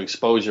him some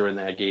exposure in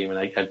that game. And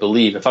I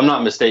believe, if I'm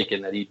not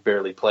mistaken, that he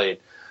barely played.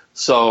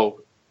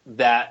 So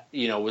that,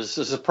 was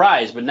a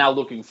surprise. But now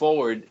looking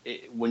forward,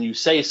 when you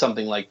say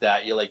something like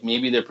that, you're like,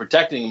 maybe they're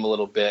protecting him a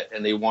little bit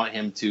and they want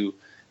him to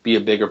be a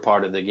bigger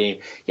part of the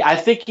game. Yeah, I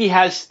think he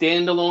has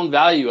standalone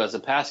value as a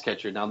pass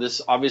catcher. Now,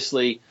 this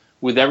obviously,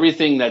 with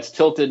everything that's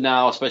tilted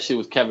now, especially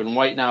with Kevin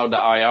White now to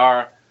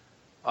IR,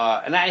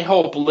 and I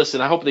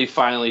hope they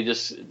finally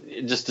just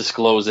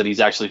disclose that he's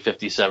actually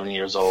 57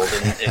 years old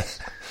and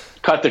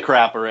cut the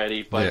crap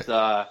already.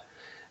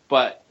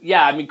 But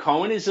yeah, I mean,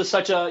 Cohen is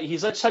such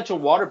a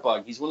water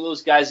bug. He's one of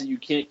those guys that you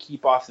can't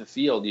keep off the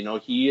field.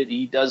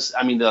 He does.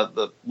 I mean,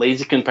 the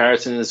lazy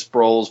comparison is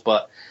Sproles,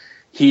 but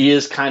he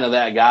is kind of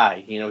that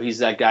guy. He's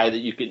that guy that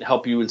you can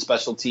help you in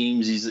special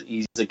teams.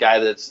 He's a guy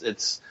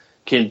that's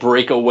can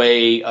break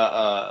away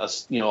a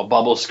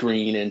bubble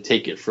screen and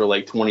take it for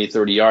like 20,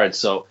 30 yards.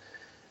 So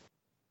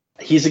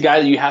he's a guy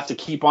that you have to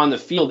keep on the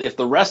field. If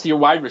the rest of your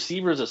wide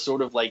receivers are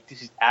sort of like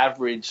these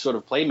average sort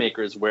of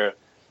playmakers where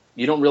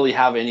you don't really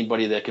have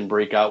anybody that can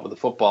break out with the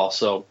football.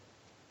 So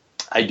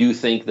I do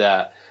think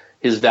that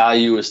his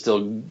value is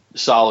still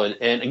solid.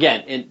 And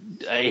again,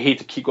 I hate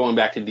to keep going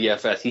back to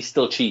DFS. He's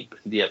still cheap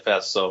in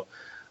DFS. So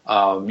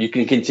you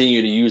can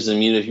continue to use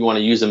him. Even if you want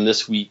to use him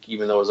this week,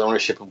 even though his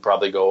ownership will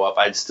probably go up,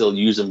 I'd still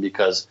use him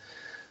because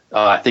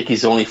I think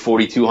he's only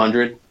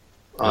 4,200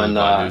 on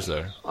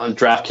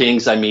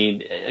DraftKings. I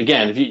mean,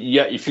 again,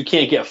 if you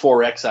can't get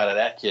 4x out of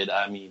that kid,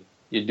 I mean,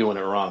 you're doing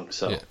it wrong.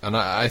 So, yeah. And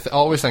I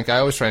always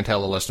try and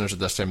tell the listeners at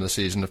this time of the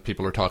season, if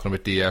people are talking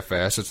about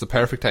DFS, it's the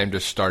perfect time to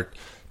start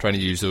trying to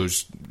use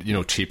those,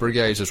 cheaper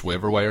guys as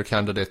waiver wire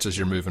candidates as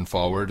you're moving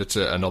forward. It's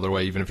another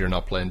way, even if you're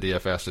not playing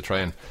DFS, to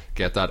try and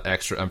get that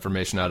extra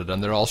information added.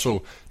 And they're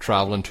also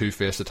travelling to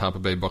face the Tampa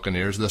Bay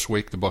Buccaneers this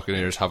week. The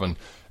Buccaneers having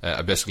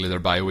basically their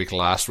bye week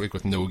last week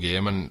with no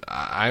game, and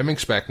I'm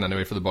expecting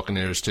anyway for the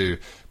Buccaneers to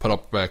put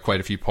up quite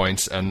a few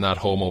points in that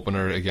home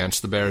opener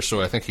against the Bears.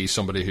 So I think he's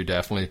somebody who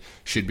definitely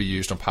should be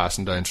used on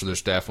passing down. So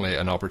there's definitely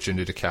an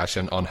opportunity to cash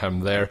in on him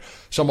there.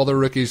 Some other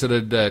rookies that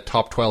had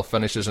top 12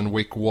 finishes in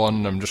week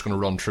one. I'm just going to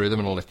run through them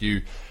and I'll let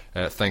you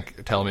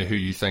tell me who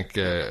you think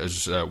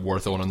is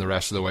worth owning the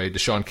rest of the way.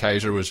 Deshaun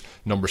Kaiser was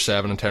number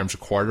 7 in terms of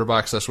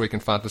quarterbacks this week in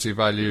fantasy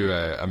value.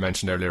 I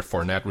mentioned earlier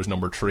Fournette was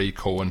number 3,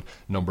 Cohen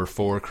number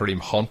 4,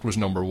 Kareem Hunt was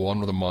number 1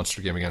 with a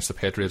monster game against the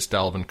Patriots,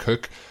 Dalvin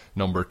Cook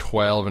number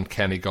 12, and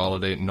Kenny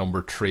Golladay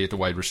number 3 at the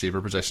wide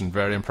receiver position.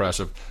 Very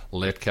impressive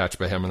late catch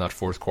by him in that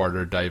fourth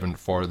quarter, diving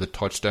for the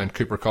touchdown.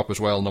 Cooper Kupp as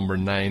well, number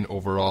 9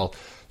 overall.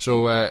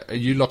 So are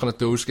you looking at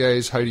those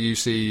guys? How do you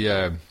see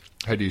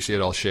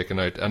it all shaking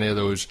out? Any of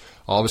those?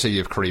 Obviously, you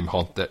have Kareem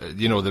Hunt.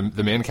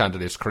 The main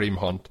candidates, Kareem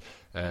Hunt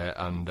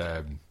and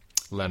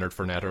Leonard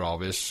Fournette, are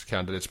obvious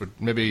candidates. But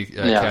maybe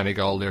Kenny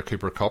Golladay or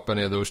Cooper Kupp.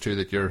 Any of those two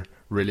that you're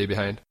really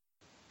behind?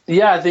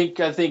 Yeah, I think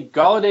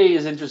Golladay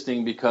is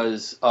interesting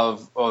because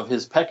of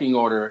his pecking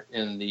order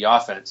in the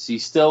offense.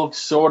 He's still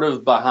sort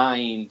of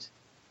behind.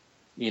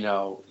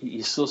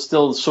 He's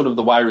still sort of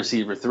the wide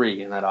receiver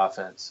 3 in that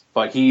offense,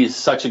 but he's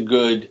such a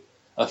good,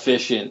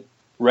 efficient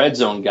red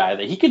zone guy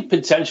that he could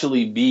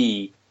potentially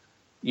be,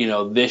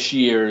 this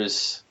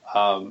year's,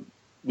 and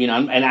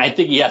I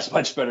think he has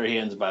much better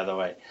hands, by the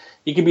way.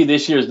 He could be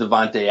this year's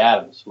Devontae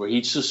Adams, where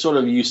he just sort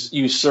of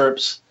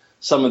usurps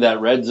some of that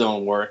red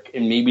zone work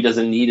and maybe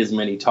doesn't need as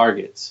many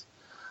targets.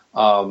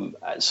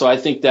 So I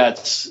think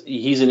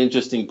he's an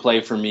interesting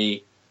play for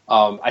me.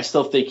 I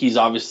still think he's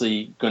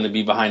obviously going to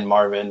be behind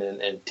Marvin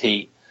and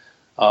Tate.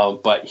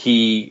 But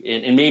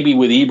and maybe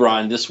with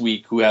Ebron this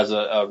week, who has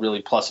a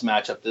really plus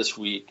matchup this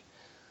week,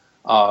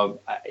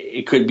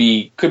 it could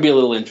be a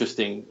little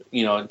interesting,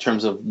 in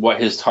terms of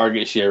what his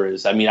target share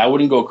is. I mean, I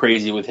wouldn't go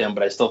crazy with him,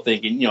 but I still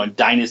think, in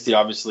Dynasty,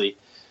 obviously,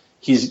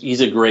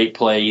 he's a great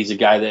play. He's a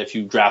guy that if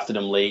you drafted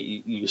him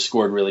late, you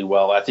scored really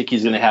well. I think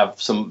he's going to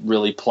have some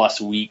really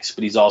plus weeks,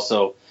 but he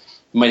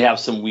might have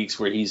some weeks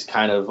where he's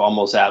kind of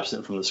almost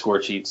absent from the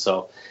score sheet.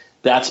 So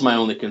that's my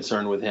only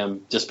concern with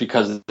him, just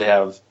because they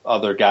have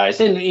other guys.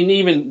 And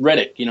even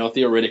Riddick,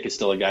 Theo Riddick is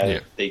still a guy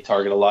that they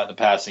target a lot in the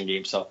passing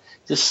game. So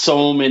just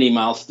so many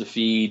mouths to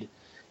feed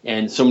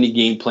and so many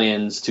game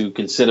plans to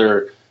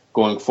consider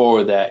going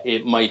forward that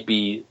it might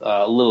be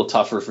a little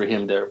tougher for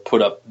him to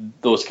put up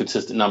those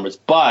consistent numbers.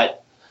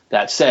 But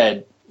that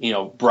said,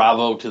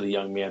 bravo to the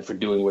young man for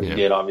doing what he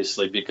did,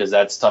 obviously, because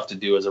that's tough to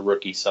do as a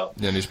rookie. So,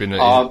 and he's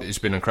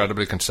been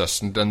incredibly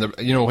consistent. And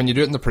when you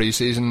do it in the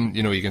preseason,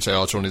 you can say,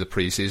 oh, it's only the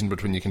preseason,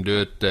 but when you can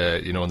do it,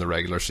 in the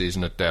regular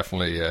season, it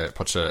definitely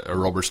puts a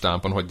rubber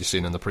stamp on what you've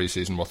seen in the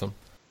preseason with him.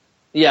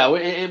 Yeah,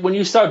 when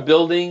you start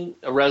building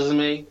a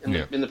resume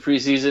in the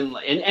preseason,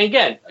 and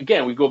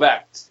again, we go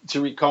back.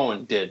 Tariq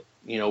Cohen did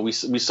We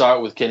saw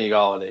it with Kenny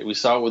Golladay. We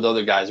saw it with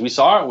other guys. We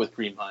saw it with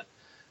Kareem Hunt.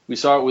 We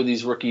saw it with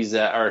these rookies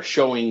that are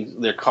showing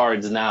their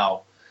cards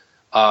now.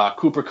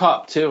 Cooper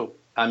Kupp too.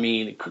 I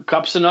mean,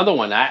 Kupp's another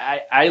one.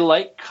 I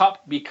like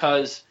Kupp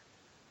because,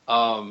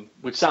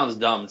 which sounds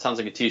dumb. It sounds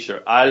like a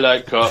T-shirt. I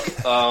like Kupp.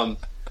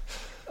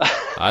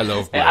 I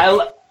love Brick.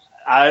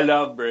 I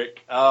love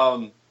Brick.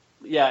 I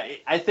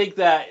think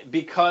that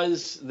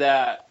because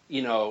that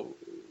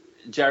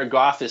Jared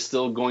Goff is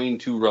still going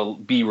to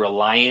be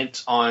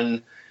reliant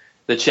on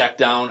the check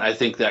down. I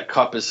think that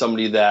Kupp is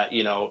somebody that,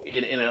 in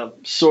a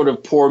sort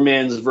of poor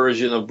man's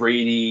version of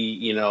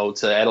Brady, to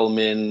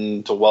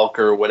Edelman, to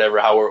Welker,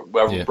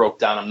 whoever broke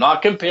down. I'm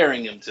not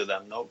comparing him to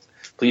them. No,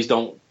 please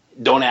don't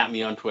at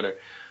me on Twitter.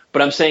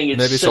 But I'm saying it's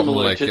maybe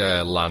similar something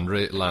like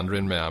Landry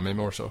in Miami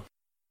more so.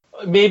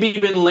 Maybe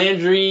even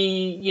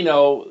Landry,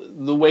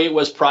 the way it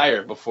was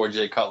prior before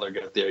Jay Cutler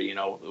got there,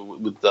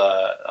 with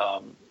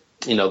the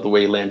the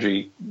way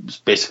Landry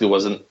basically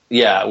wasn't, with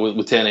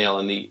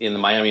Tannehill in the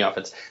Miami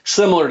offense,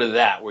 similar to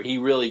that, where he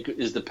really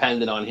is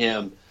dependent on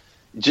him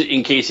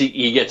in case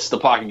the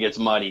pocket gets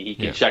muddy, he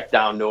can check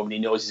down. Nobody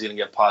knows he's going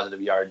to get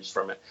positive yardage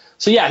from it.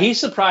 So he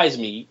surprised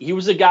me. He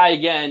was a guy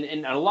again,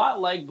 and a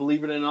lot like,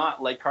 believe it or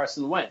not, like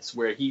Carson Wentz,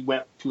 where he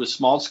went to a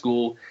small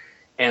school,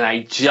 and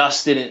I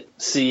just didn't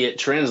see it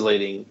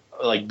translating,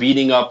 like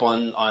beating up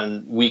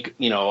on weak,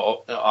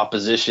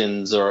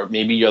 oppositions, or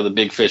maybe you're the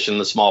big fish in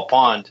the small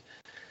pond.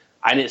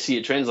 I didn't see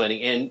it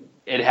translating, and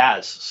it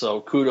has.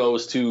 So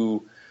kudos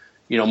to,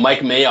 Mike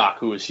Mayock,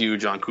 who was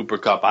huge on Cooper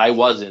Kupp. I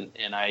wasn't,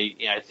 and I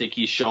think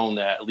he's shown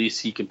that at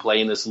least he can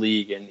play in this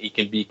league and he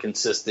can be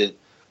consistent,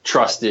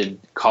 trusted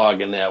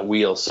cog in that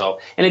wheel. So,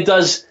 and it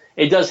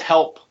does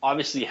help.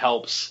 Obviously,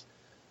 helps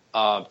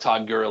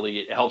Todd Gurley.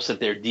 It helps that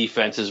their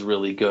defense is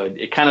really good.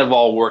 It kind of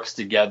all works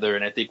together,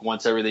 and I think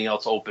once everything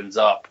else opens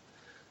up,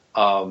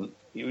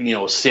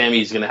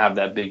 Sammy's going to have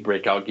that big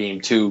breakout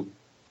game too.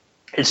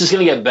 It's just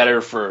going to get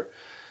better for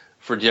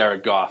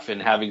Jared Goff, and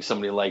having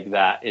somebody like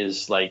that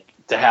is like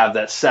to have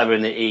that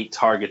 7 to 8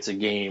 targets a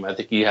game. I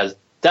think he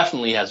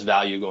definitely has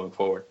value going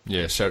forward.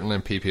 Yeah, certainly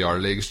in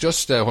PPR leagues.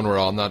 Just when we're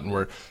on that and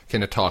we're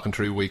kind of talking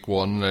through week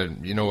one,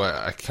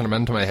 I kind of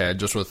into my head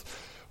just with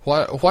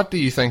what do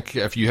you think,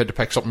 if you had to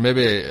pick something,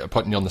 maybe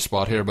putting you on the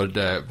spot here,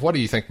 but what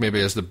do you think maybe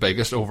is the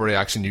biggest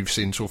overreaction you've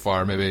seen so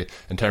far, maybe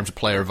in terms of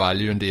player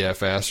value in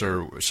DFS,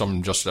 or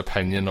some just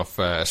opinion of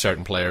a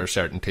certain player, a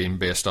certain team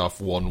based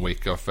off 1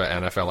 week of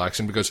NFL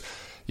action? Because,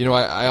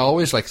 I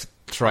always like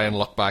try and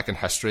look back in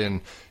history,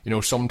 and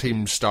some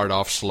teams start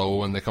off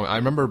slow and they come. I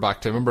remember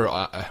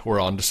we're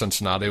on to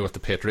Cincinnati with the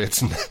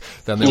Patriots, and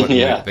then they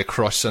went they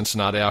crushed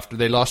Cincinnati after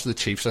they lost to the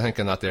Chiefs, I think,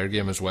 in that their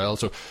game as well.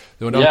 So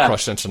they went on and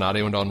crushed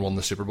Cincinnati, went on and won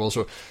the Super Bowl.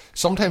 So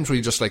sometimes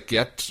we just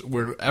get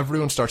where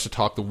everyone starts to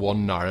talk the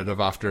one narrative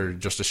after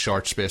just a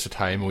short space of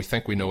time, and we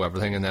think we know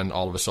everything, and then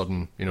all of a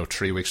sudden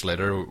 3 weeks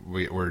later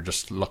we're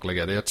just look like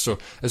idiots. So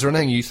is there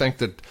anything you think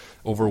that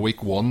over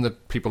week one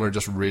that people are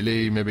just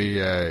really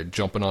maybe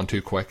jumping on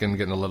too quick and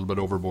getting a little bit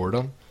overboard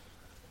on?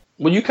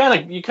 Well, you kind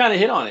of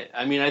hit on it.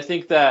 I mean, I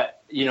think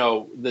that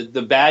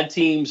the bad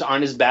teams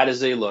aren't as bad as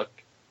they look,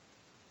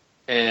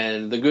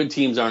 and the good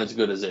teams aren't as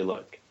good as they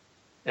look.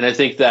 And I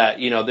think that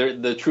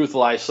the truth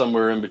lies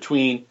somewhere in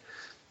between,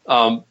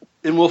 and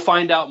we'll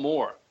find out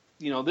more.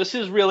 This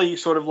is really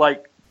sort of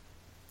like,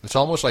 it's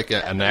almost like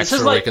an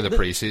extra week of the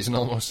preseason.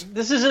 Almost.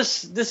 This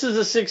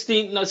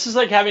is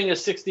like having a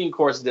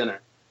 16-course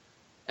dinner,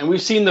 and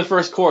we've seen the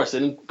first course,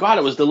 and God,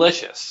 it was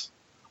delicious,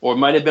 or it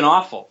might have been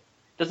awful.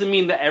 Doesn't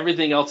mean that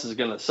everything else is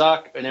going to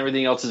suck and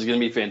everything else is going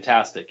to be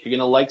fantastic. You're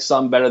going to like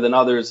some better than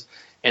others,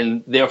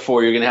 and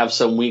therefore you're going to have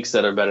some weeks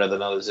that are better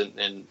than others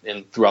in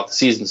throughout the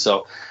season.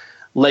 So,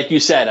 like you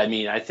said, I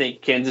mean, I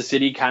think Kansas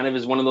City kind of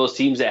is one of those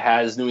teams that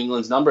has New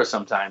England's number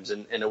sometimes,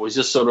 and it was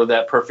just sort of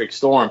that perfect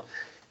storm.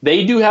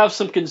 They do have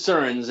some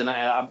concerns, and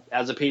I,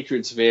 as a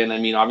Patriots fan, I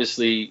mean,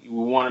 obviously we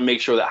want to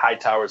make sure that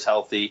Hightower's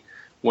healthy.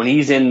 When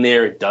he's in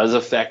there, it does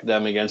affect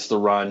them against the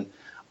run.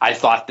 I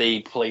thought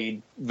they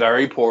played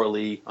very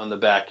poorly on the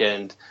back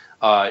end.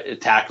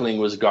 Tackling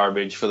was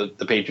garbage for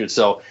the Patriots.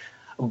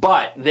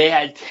 But they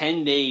had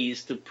 10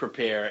 days to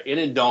prepare in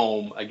a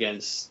dome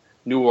against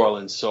New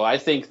Orleans. So I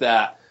think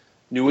that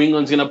New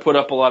England's going to put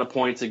up a lot of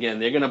points again.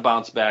 They're going to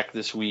bounce back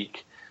this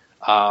week.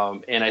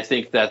 And I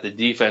think that the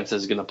defense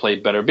is going to play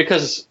better,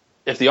 because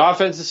if the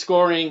offense is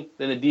scoring,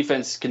 then the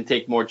defense can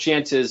take more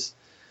chances,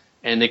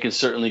 and they can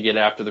certainly get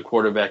after the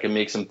quarterback and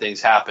make some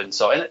things happen.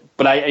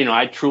 But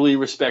I truly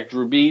respect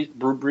Drew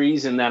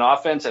Brees in that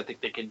offense. I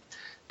think they can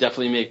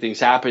definitely make things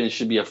happen. It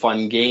should be a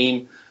fun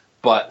game,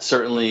 but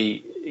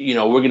certainly, we're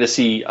going to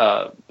see,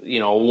 a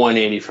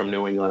 180 from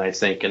New England, I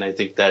think. And I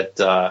think that,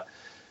 a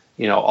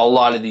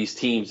lot of these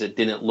teams that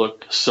didn't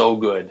look so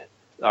good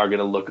are going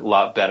to look a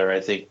lot better.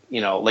 I think,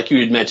 like you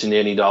had mentioned,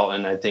 Andy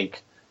Dalton, I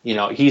think,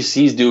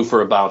 he's due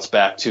for a bounce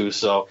back too.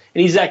 So,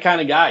 and he's that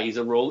kind of guy. He's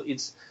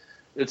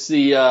it's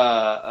the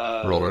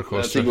roller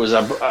coaster. I think it was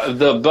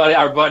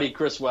our buddy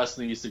Chris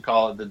Wesley used to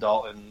call it the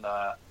Dalton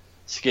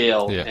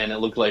scale, and it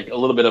looked like a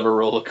little bit of a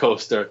roller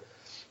coaster.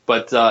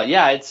 But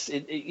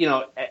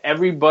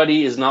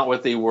everybody is not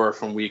what they were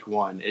from week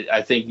one.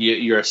 I think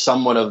you're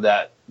somewhat of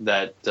that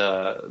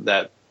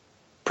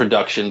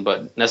production,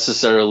 but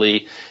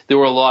necessarily there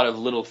were a lot of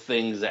little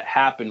things that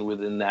happened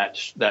within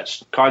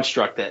that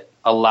construct that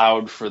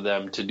allowed for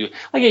them to do.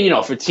 Like,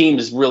 if a team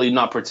is really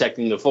not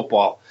protecting the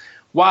football,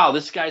 wow,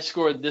 this guy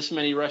scored this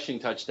many rushing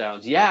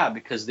touchdowns. Yeah,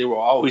 because they were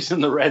always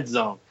in the red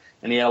zone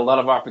and he had a lot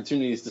of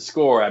opportunities to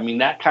score. I mean,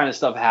 that kind of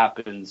stuff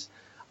happens.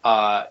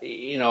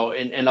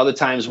 And other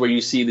times where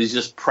you see there's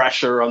just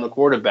pressure on the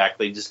quarterback.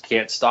 They just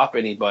can't stop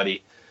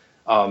anybody.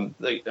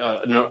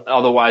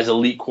 Otherwise,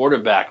 elite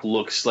quarterback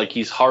looks like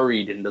he's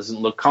hurried and doesn't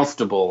look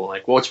comfortable.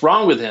 Like, what's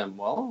wrong with him?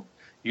 Well,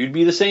 you'd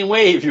be the same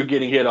way if you're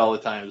getting hit all the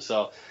time.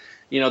 So,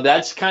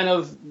 that's kind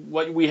of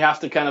what we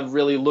have to kind of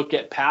really look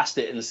at past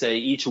it and say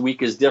each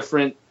week is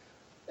different.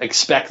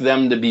 Expect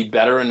them to be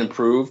better and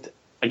improved.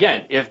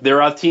 Again, if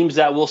there are teams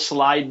that will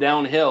slide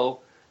downhill,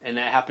 and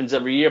that happens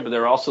every year, but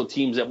there are also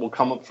teams that will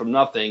come up from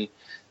nothing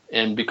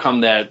and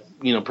become that,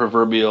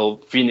 proverbial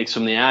phoenix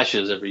from the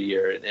ashes every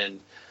year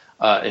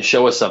and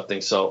show us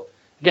something. So,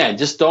 again,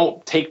 just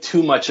don't take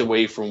too much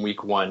away from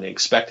week one.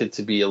 Expect it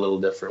to be a little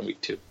different week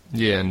two.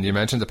 Yeah, and you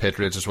mentioned the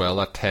Patriots as well.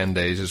 That 10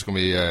 days is going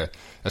to be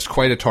it's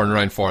quite a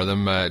turnaround for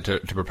them to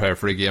prepare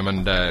for a game.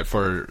 And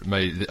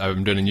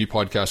I'm doing a new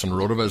podcast on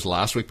RotoViz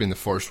last week, being the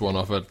first one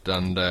of it,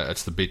 and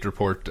it's the Beat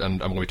Report.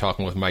 And I'm going to be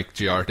talking with Mike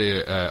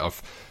Giardi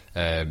of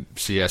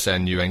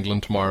CSN New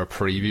England tomorrow,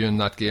 previewing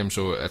that game,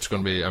 so it's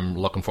going to be, I'm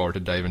looking forward to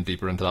diving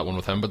deeper into that one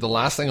with him. But the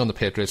last thing on the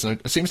Patriots,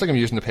 and it seems like I'm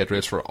using the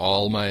Patriots for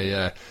all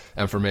my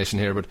information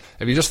here, but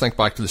if you just think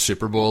back to the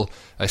Super Bowl,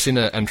 I seen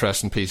an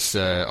interesting piece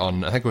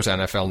on, I think it was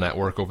NFL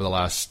Network over the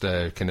last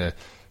kind of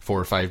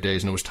 4 or 5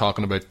 days, and it was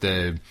talking about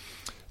the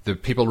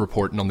people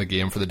reporting on the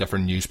game for the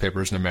different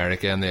newspapers in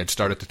America, and they had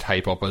started to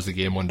type up as the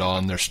game went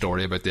on their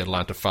story about the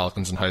Atlanta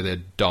Falcons and how they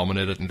had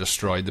dominated and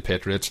destroyed the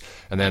Patriots.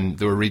 And then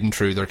they were reading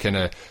through their kind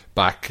of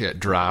back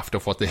draft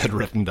of what they had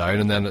written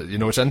down. And then,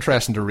 it's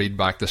interesting to read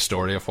back the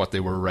story of what they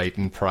were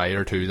writing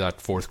prior to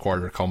that fourth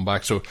quarter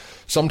comeback. So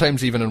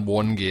sometimes even in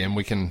one game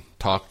we can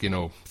talk,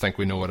 think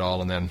we know it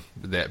all, and then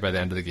by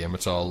the end of the game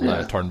it's all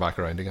turned back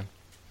around again.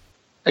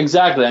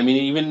 Exactly. I mean,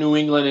 even New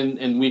England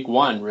in week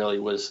one really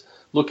was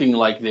looking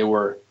like they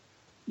were,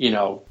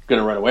 going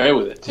to run away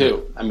with it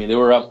too. Yeah. I mean, they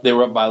were up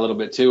by a little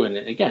bit too. And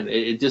again,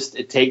 it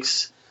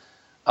takes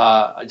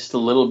just a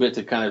little bit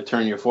to kind of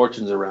turn your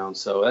fortunes around.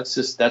 So that's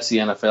the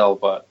NFL.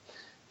 But,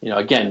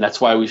 again, that's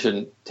why we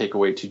shouldn't take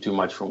away too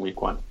much from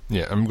week one.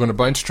 Yeah, I'm going to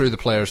bounce through the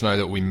players now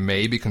that we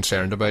may be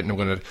concerned about, and I'm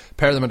going to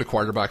pair them into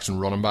quarterbacks and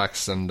running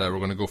backs, and we're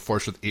going to go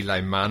first with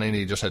Eli Manning.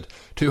 He just had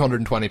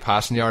 220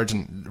 passing yards,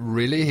 and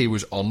really he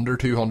was under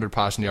 200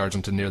 passing yards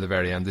until near the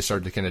very end. They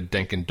started to kind of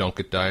dink and dunk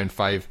it down,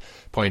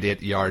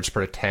 5.8 yards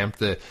per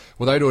attempt.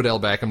 Without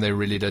Odell Beckham, they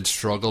really did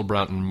struggle.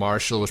 Brandon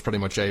Marshall was pretty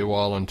much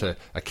AWOL into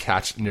a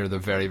catch near the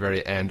very,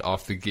 very end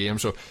of the game.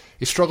 So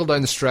he struggled down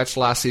the stretch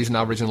last season,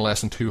 averaging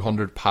less than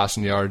 200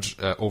 passing yards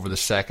over the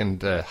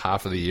second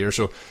half of the year.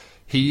 So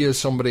he is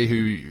somebody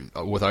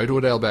who, without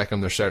Odell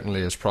Beckham, there certainly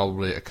is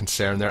probably a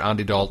concern there.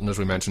 Andy Dalton, as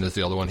we mentioned, is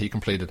the other one. He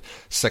completed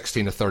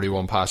 16 of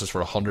 31 passes for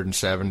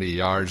 170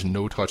 yards,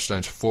 no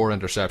touchdowns, 4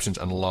 interceptions,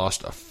 and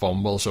lost a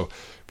fumble. So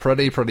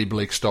pretty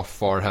bleak stuff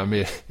for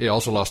him. He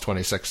also lost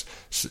 26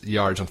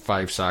 yards and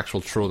 5 sacks.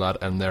 We'll throw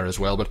that in there as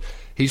well. But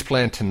he's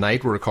playing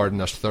tonight. We're recording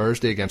this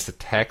Thursday against the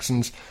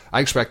Texans. I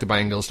expect the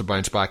Bengals to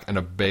bounce back in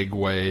a big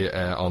way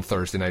on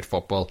Thursday Night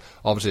Football.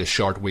 Obviously a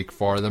short week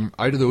for them.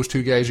 Out of those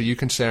two guys, are you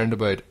concerned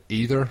about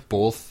either,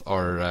 both,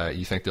 or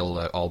you think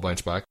they'll all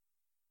bounce back?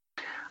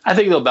 I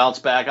think they'll bounce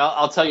back.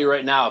 I'll tell you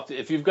right now,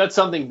 if you've got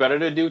something better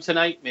to do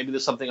tonight, maybe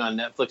there's something on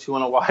Netflix you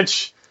want to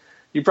watch.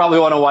 You probably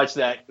want to watch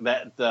that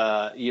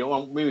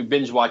maybe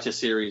binge watch a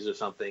series or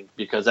something,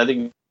 because I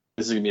think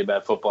this is going to be a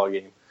bad football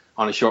game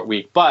on a short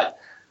week. But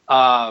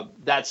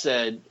that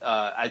said,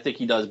 I think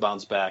he does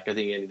bounce back. I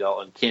think Andy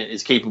Dalton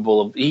is capable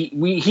of.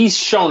 He's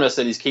shown us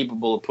that he's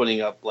capable of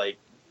putting up like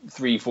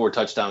 3-4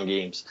 touchdown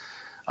games,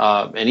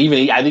 and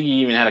I think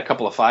he even had a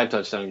couple of 5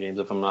 touchdown games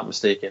if I'm not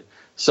mistaken.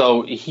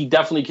 So he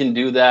definitely can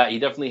do that. He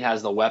definitely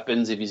has the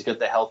weapons if he's got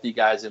the healthy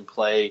guys in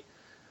play.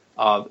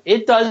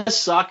 It does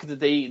suck that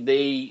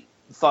they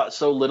thought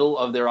so little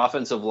of their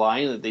offensive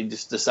line that they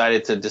just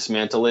decided to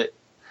dismantle it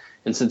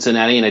in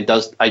Cincinnati, and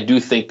I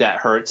do think that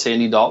hurts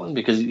Andy Dalton,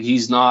 because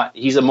he's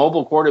a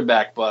mobile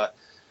quarterback, but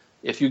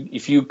if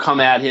you come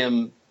at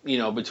him,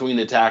 between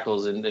the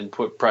tackles and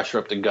put pressure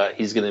up the gut,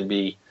 he's going to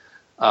be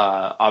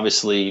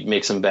obviously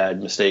make some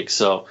bad mistakes.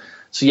 So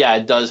yeah,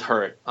 it does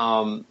hurt.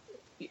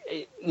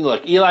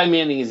 Look, Eli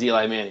Manning is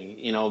Eli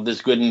Manning.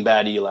 There's good and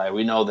bad Eli.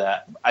 We know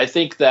that. I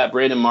think that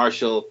Brandon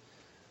Marshall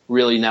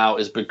really now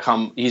he's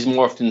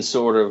morphed in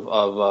sort of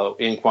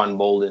Anquan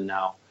Bolden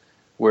now,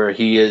 where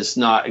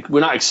we're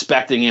not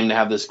expecting him to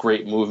have this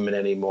great movement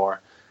anymore.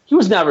 He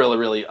was never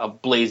really a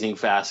blazing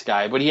fast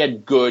guy, but he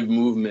had good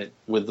movement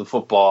with the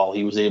football.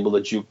 He was able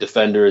to juke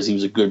defenders. He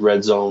was a good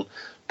red zone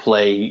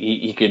play.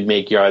 He could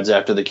make yards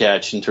after the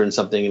catch and turn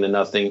nothing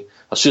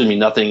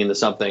into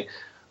something.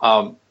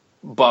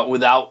 but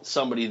without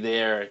somebody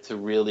there to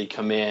really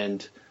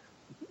command,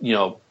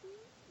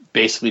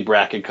 basically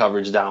bracket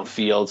coverage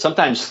downfield.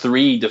 Sometimes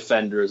 3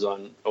 defenders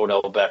on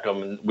Odell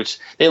Beckham, which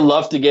they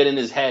love to get in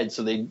his head,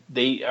 so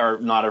they are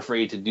not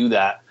afraid to do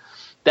that.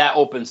 That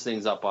opens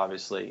things up,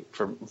 obviously,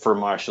 for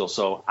Marshall.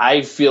 So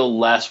I feel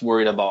less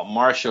worried about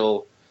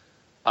Marshall,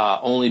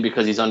 only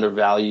because he's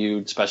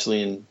undervalued,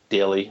 especially in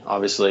daily,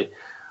 obviously.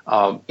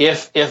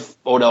 If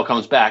Odell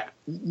comes back,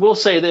 we'll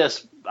say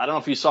this. I don't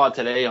know if you saw it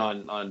today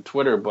on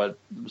Twitter, but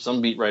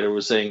some beat writer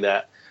was saying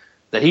that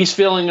he's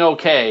feeling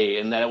okay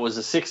and that it was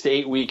a 6 to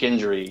 8 week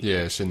injury.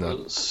 Yeah, I've seen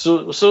that.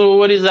 So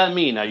what does that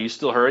mean? Are you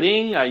still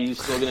hurting? Are you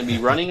still going to be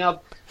running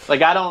up?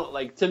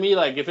 To me,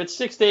 if it's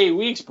 6 to 8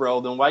 weeks,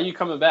 bro, then why are you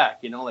coming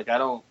back?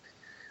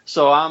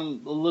 So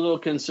I'm a little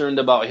concerned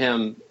about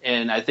him.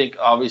 And I think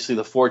obviously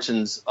the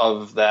fortunes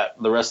of the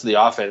rest of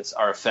the offense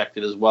are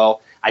affected as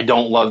well. I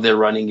don't love their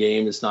running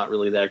game. It's not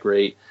really that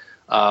great.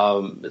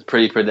 It's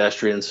pretty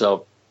pedestrian.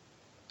 So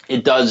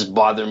it does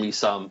bother me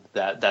some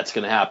that that's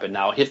going to happen.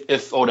 Now,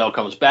 if Odell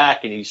comes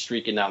back and he's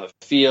streaking down the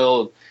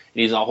field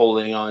and he's not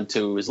holding on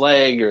to his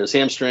leg or his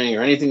hamstring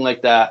or anything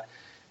like that,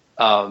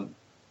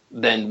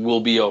 then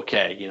we'll be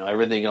okay.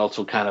 Everything else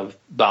will kind of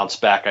bounce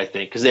back, I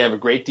think, because they have a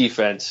great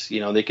defense.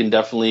 They can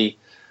definitely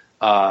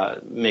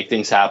make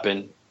things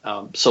happen.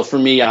 So for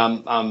me,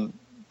 I'm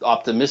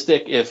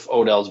optimistic if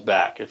Odell's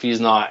back. If he's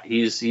not,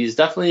 he's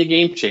definitely a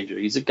game changer.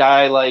 He's a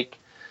guy like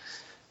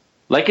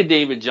a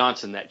David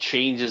Johnson that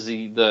changes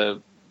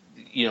the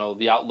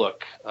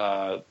outlook.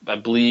 I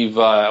believe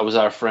it was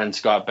our friend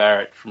Scott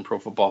Barrett from Pro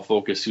Football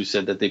Focus who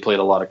said that they played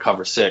a lot of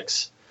cover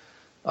 6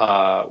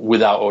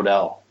 without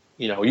Odell.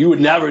 You would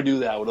never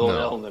do that with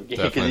Odell in the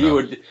game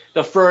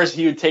because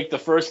he would take the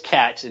first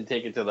catch and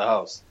take it to the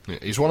house. Yeah,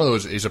 he's one of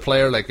those. He's a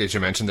player like, as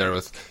you mentioned there,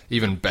 with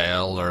even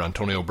Bell or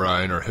Antonio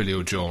Brown or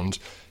Julio Jones.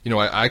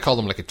 I call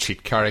them like a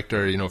cheat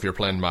character. If you're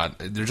playing Matt,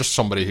 they're just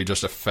somebody who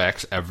just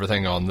affects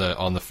everything on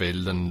the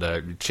field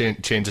and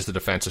changes the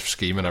defensive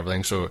scheme and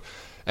everything. So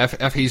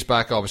if he's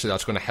back, obviously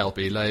that's going to help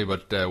Eli.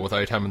 But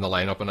without him in the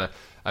lineup, and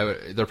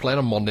they're playing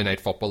a Monday Night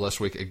Football this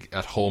week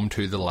at home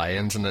to the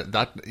Lions, and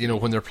that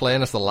when they're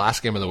playing as the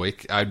last game of the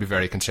week, I'd be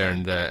very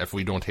concerned if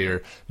we don't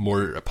hear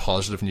more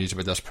positive news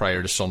about this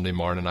prior to Sunday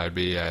morning. I'd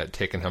be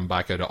taking him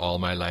back out of all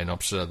my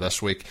lineups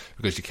this week,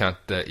 because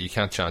you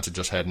can't chance it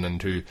just heading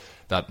into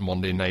that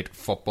Monday Night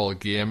Football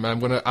game.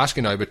 I'm going to ask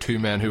you now about 2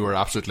 men who were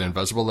absolutely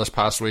invisible this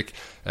past week.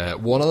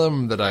 One of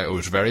them that I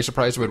was very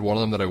surprised about, one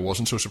of them that I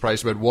wasn't so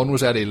surprised about. One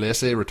was Eddie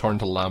Lacy,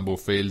 returned to Lambeau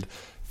Field.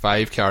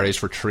 5 carries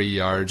for 3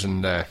 yards,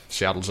 and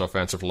Seattle's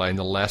offensive line,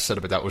 the less said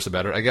about that was the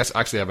better. I guess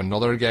actually I have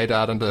another guy to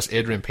add into this.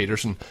 Adrian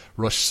Peterson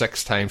rushed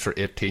 6 times for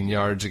 18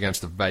 yards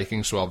against the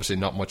Vikings, so obviously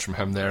not much from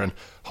him there. And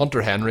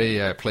Hunter Henry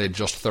played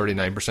just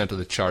 39% of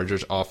the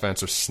Chargers'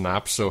 offensive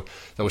snaps, so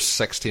that was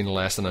 16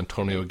 less than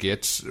Antonio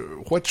Gates.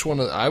 Which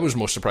one? I was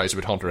most surprised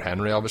about Hunter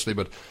Henry, obviously,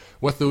 but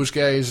with those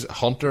guys,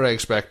 Hunter I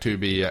expect to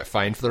be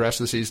fine for the rest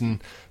of the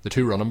season. The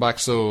 2 running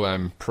backs, though,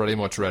 I'm pretty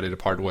much ready to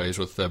part ways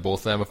with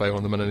both them if I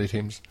own them in any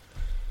teams.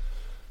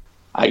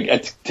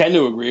 I tend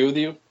to agree with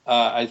you.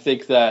 I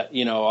think that,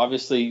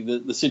 obviously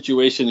the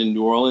situation in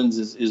New Orleans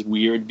is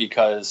weird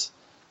because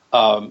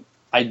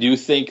I do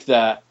think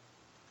that,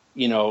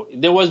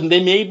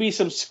 there may be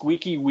some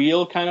squeaky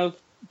wheel kind of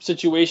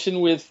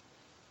situation with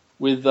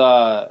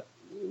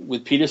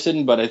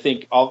Peterson, but I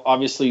think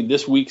obviously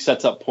this week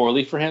sets up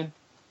poorly for him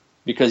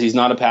because he's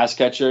not a pass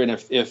catcher. And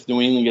if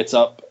New England gets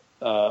up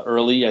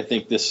early, I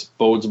think this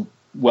bodes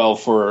well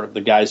for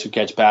the guys who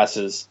catch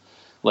passes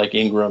like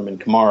Ingram and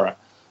Kamara,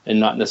 and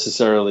not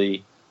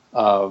necessarily,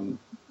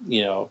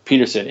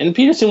 Peterson. And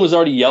Peterson was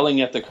already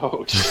yelling at the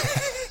coach,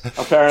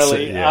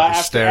 apparently. So,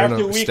 yeah,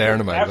 staring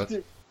him out.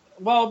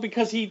 Well,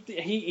 because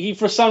he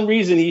for some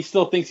reason he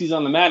still thinks he's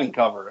on the Madden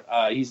cover.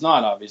 He's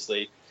not,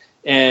 obviously,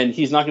 and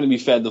he's not going to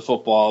be fed the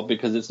football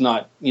because it's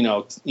not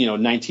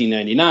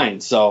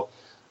 1999. So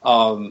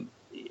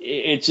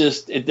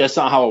that's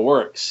not how it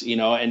works,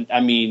 And I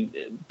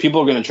mean,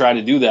 people are going to try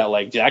to do that,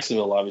 like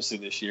Jacksonville, obviously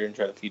this year, and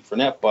try to feed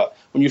Fournette. But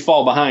when you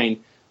fall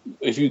behind,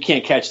 if you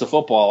can't catch the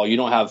football, you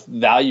don't have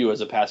value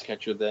as a pass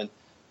catcher, then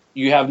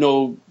you have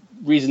no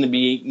reason to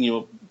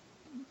be,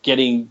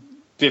 getting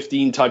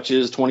 15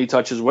 touches, 20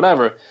 touches,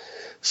 whatever.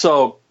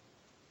 So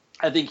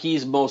I think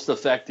he's most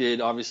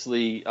affected,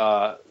 obviously.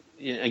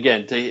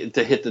 Again, to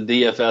hit the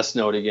DFS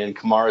note again,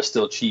 Kamara is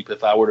still cheap.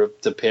 If I were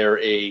to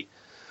pair a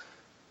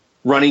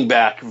running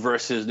back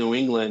versus New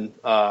England,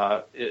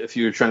 if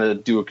you were trying to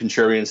do a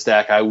contrarian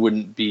stack, I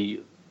wouldn't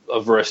be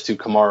averse to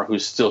Kamara,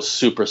 who's still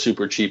super,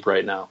 super cheap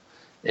right now.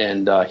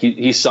 And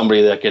he's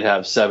somebody that could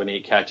have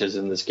 7-8 catches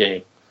in this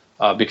game.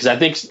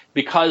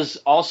 Because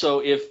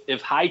also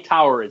if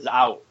Hightower is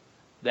out,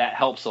 that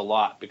helps a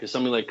lot, because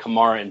somebody like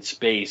Kamara in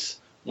space,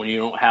 when you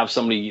don't have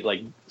somebody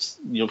like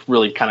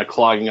really kind of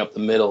clogging up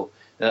the middle,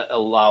 that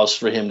allows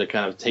for him to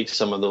kind of take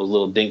some of those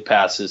little dink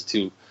passes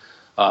to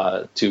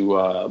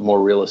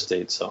more real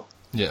estate. So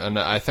Yeah, and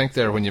I think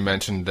there when you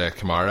mentioned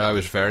Kamara, I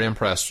was very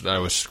impressed. I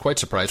was quite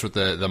surprised with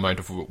the amount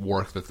of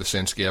work that the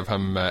Saints gave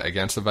him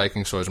against the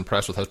Vikings, so I was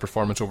impressed with his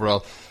performance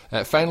overall.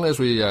 Finally, as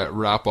we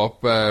wrap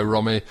up,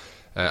 Rummy,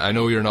 I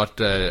know you're not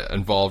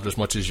involved as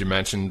much as you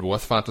mentioned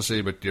with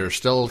fantasy, but you're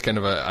still kind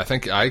of I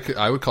think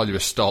I would call you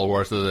a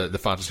stalwart of the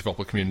fantasy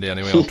football community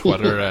anyway on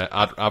Twitter,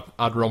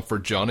 at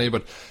Rumford Johnny.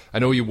 But I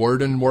know you were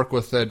doing work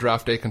with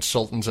Draft Day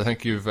Consultants. I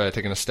think you've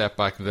taken a step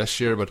back this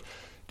year, but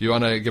do you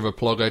want to give a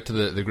plug out to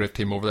the great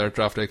team over there at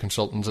Draft Day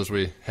Consultants as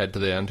we head to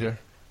the end here?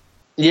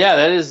 Yeah,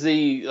 that is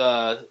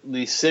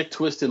the sick,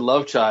 twisted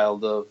love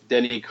child of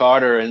Denny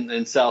Carter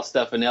and Sal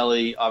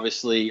Stefanelli.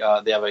 Obviously,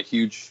 they have a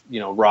huge,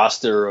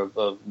 roster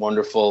of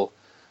wonderful,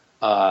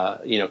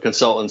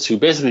 consultants who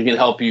basically can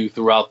help you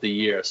throughout the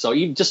year. So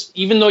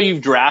even though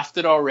you've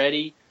drafted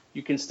already,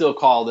 you can still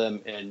call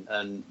them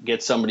and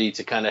get somebody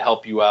to kind of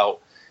help you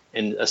out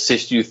and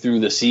assist you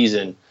through the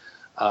season.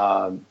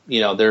 They're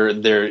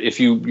if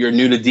you're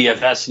new to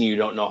DFS and you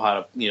don't know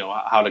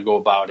how to go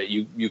about it,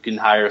 you can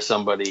hire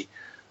somebody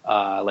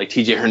like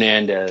TJ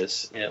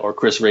Hernandez or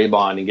Chris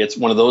Raybon and gets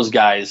one of those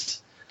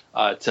guys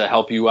to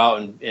help you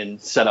out and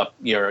set up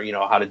your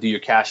how to do your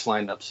cash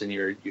lineups and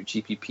your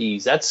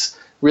GPPs. That's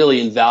really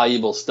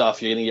invaluable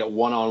stuff. You're going to get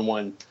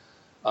one-on-one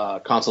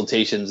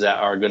consultations that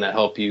are going to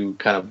help you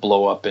kind of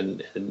blow up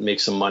and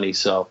make some money.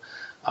 So.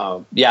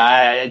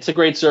 It's a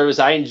great service.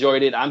 I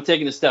enjoyed it. I'm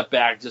taking a step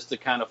back just to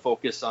kind of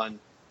focus on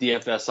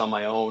DFS on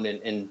my own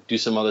and do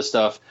some other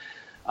stuff.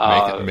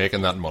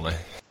 Making that money.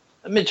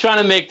 I'm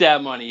trying to make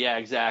that money. Yeah,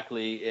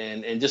 exactly.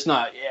 And just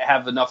not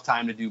have enough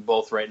time to do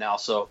both right now.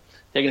 So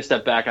taking a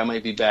step back, I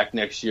might be back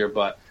next year,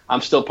 but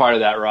I'm still part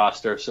of that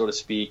roster, so to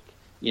speak.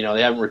 They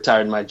haven't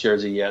retired my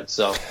jersey yet.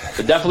 So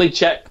but definitely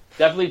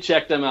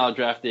check them out,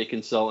 Draft Day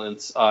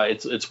Consultants.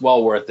 It's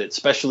well worth it,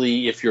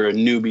 especially if you're a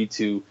newbie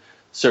to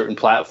certain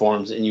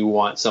platforms and you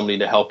want somebody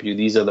to help you.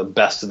 These are the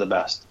best of the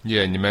best.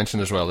 Yeah, and you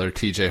mentioned as well there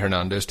TJ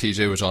Hernandez.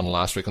 TJ was on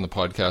last week on the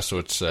podcast, so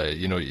it's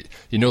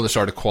the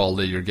sort of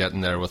quality you're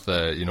getting there with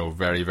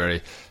very,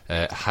 very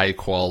high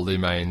quality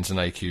minds and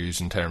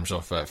IQs in terms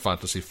of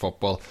fantasy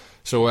football.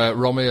 So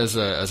Rummy, as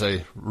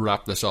I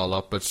wrap this all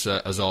up, it's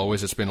as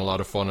always, it's been a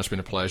lot of fun. It's been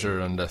a pleasure,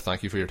 and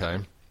thank you for your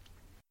time.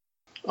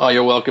 Oh,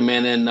 you're welcome,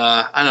 man. And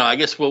I don't know, I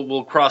guess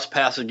we'll cross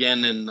paths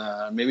again in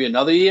maybe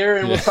another year,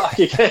 and we'll talk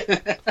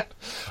again.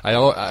 I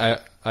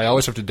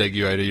always have to dig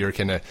you out of your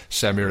kind of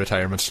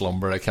semi-retirement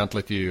slumber. I can't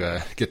let you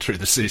get through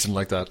the season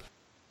like that.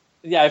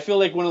 Yeah, I feel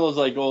like one of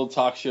those old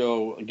talk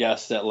show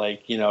guests that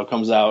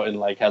comes out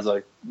and has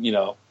a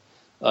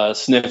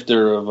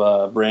snifter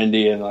of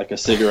brandy and a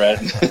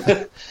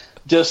cigarette.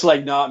 Just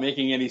not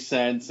making any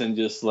sense and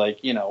just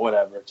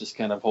whatever, just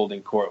kind of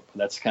holding court.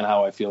 That's kind of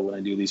how I feel when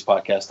I do these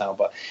podcasts now.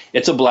 But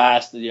it's a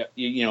blast.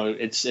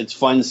 It's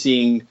fun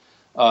seeing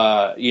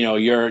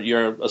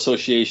your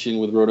association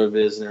with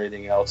RotoViz and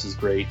everything else is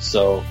great.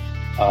 So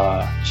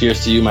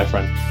cheers to you, my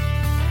friend.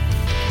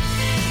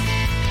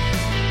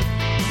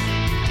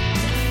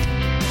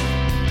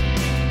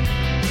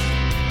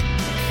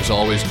 As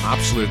always, an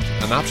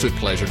absolute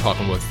pleasure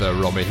talking with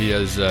Rummy. He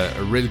is a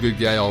really good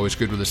guy, always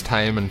good with his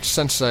time. And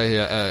since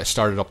I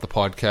started up the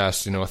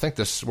podcast, I think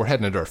we're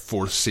heading into our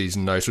 4th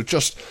season now. So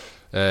just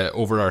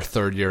over our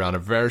 3rd year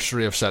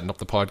anniversary of setting up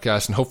the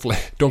podcast, and hopefully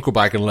don't go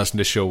back and listen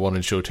to show 1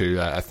 and show 2.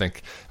 I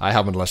think I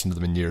haven't listened to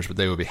them in years, but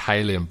they would be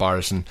highly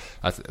embarrassing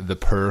at the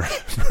poor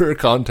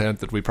content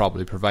that we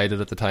probably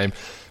provided at the time.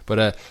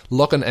 But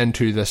looking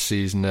into this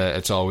season,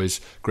 it's always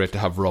great to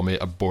have Rummy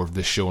aboard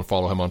this show, and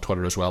follow him on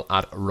Twitter as well,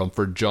 at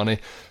Rumford Johnny.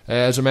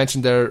 As I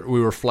mentioned there, we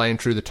were flying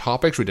through the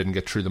topics. We didn't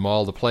get through them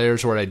all. The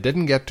players where I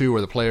didn't get to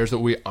were the players that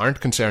we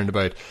aren't concerned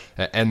about.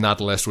 In that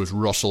list was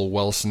Russell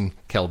Wilson,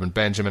 Kelvin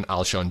Benjamin,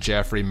 Alshon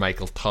Jeffrey,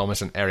 Michael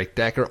Thomas and Eric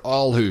Decker,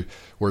 all who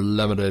were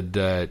limited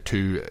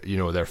to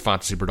their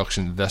fantasy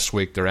production this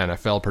week, their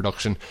NFL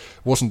production.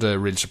 Wasn't a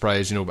real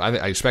surprise.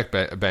 I expect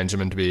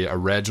Benjamin to be a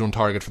red zone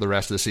target for the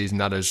rest of the season.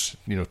 That is,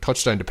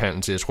 touchdown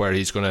dependency is where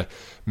he's going to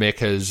make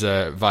his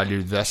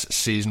value this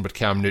season. But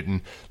Cam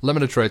Newton,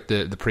 limited throughout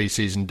the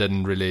preseason,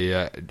 didn't really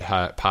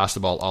pass the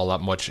ball all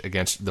that much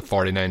against the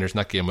 49ers, and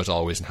that game was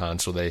always in hand,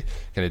 so they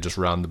kind of just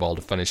ran the ball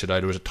to finish it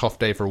out. It was a tough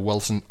day for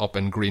Wilson up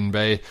in Green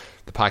Bay.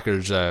 The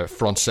Packers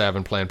front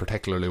 7 playing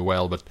particularly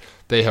well, but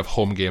they have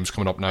home games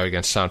coming up now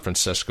against San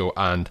Francisco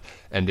and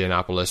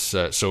Indianapolis,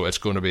 so it's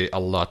going to be a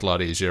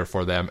lot easier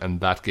for them in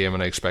that game,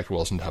 and I expect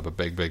Wilson to have a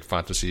big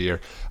fantasy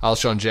year.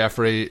 Alshon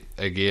Jeffrey,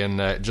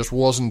 again, just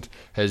wasn't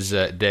his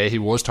day. He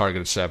was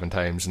targeted 7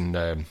 times, and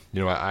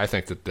I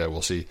think that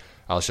we'll see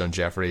Alshon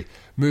Jeffrey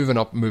moving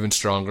up, moving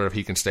stronger if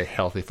he can stay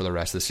healthy for the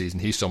rest of the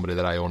season. He's somebody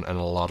that I own in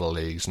a lot of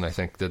leagues, and I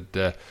think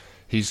that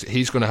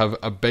he's going to have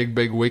a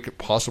big week,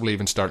 possibly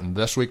even starting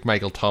this week.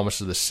 Michael Thomas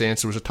of the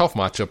Saints. It was a tough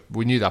matchup.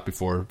 We knew that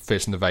before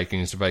facing the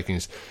Vikings. The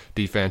Vikings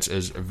defense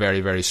is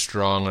very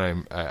strong,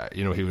 and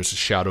he was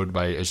shadowed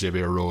by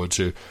Xavier Rhodes,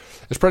 who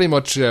is pretty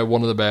much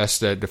one of the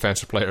best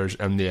defensive players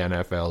in the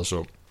NFL.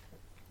 So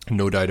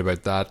no doubt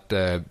about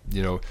that.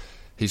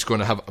 he's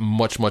going to have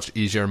much, much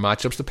easier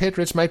matchups. The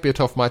Patriots might be a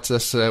tough match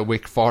this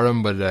week for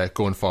him, but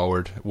going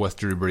forward with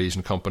Drew Brees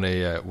and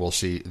company, we'll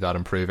see that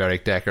improve.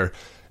 Eric Decker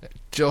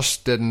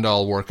just didn't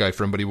all work out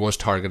for him, but he was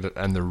targeted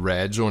in the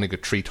red zone. He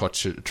got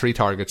three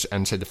targets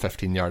inside the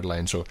 15-yard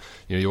line, so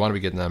you want to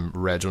be getting them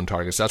red zone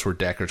targets. That's where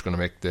Decker's going to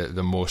make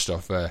the most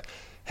of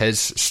his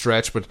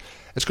stretch, but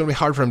it's going to be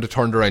hard for him to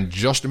turn it around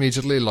just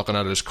immediately. Looking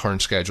at his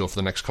current schedule for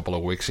the next couple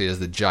of weeks, he has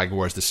the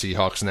Jaguars, the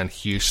Seahawks, and then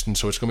Houston,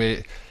 so it's going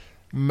to be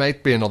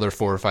might be another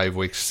 4 or 5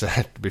 weeks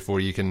before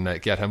you can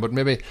get him, but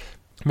maybe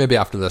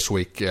after this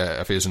week,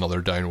 if he has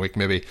another down week,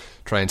 maybe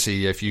try and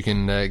see if you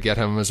can get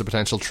him as a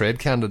potential trade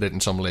candidate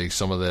in some leagues.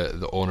 Some of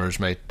the owners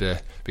might be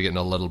getting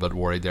a little bit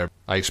worried there.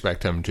 I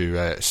expect him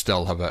to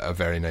still have a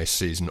very nice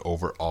season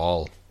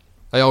overall.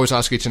 I always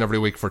ask each and every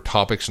week for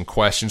topics and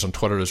questions on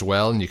Twitter as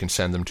well, and you can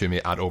send them to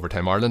me at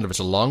Overtime Ireland. If it's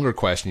a longer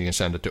question, you can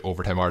send it to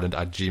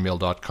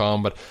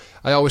overtimeireland@gmail.com, but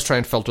I always try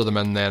and filter them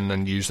in then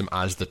and use them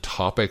as the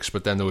topics.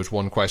 But then there was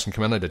one question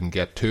come in, I didn't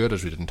get to it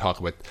as we didn't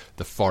talk about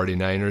the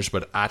 49ers,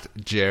 but at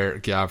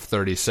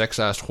JerGav36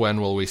 asked,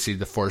 when will we see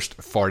the first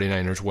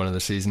 49ers win of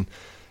the season?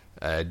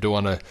 Don't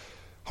want to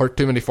hurt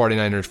too many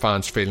 49ers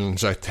fans'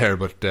 feelings out there,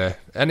 but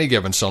any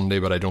given Sunday,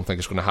 but I don't think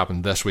it's going to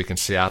happen this week in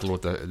Seattle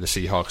with the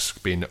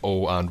Seahawks being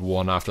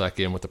 0-1 after that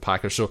game with the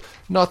Packers. So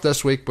not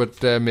this week,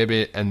 but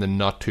maybe in the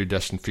not too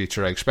distant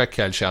future. I expect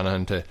Kyle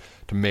Shanahan to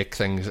make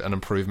things an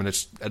improvement.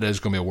 It is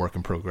going to be a work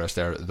in progress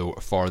there though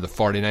for the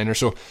 49ers.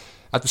 So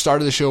at the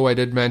start of the show, I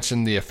did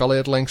mention the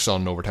affiliate links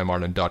on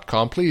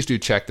overtimeireland.com. Please do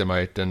check them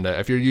out. And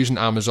if you're using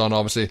Amazon,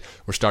 obviously,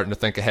 we're starting to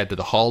think ahead to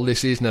the holiday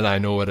season, and I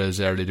know it is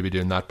early to be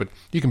doing that, but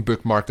you can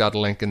bookmark that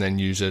link and then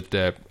use it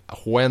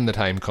when the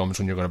time comes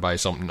when you're going to buy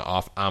something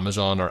off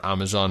Amazon or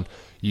Amazon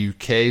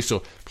UK.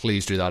 So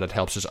please do that. It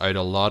helps us out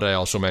a lot. I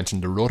also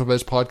mentioned the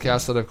Rotoviz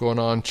podcast that I've going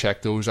on.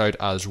 Check those out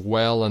as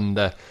well.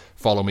 And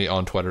follow me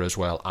on Twitter as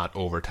well at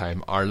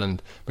Overtime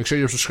Ireland. Make sure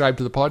you're subscribed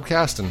to the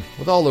podcast. And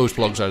with all those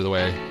plugs out of the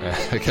way,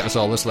 I guess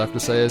all that's left to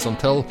say is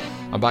until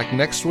I'm back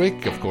next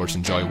week, of course,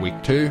 enjoy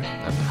week 2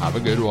 and have a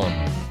good one.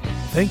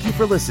 Thank you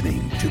for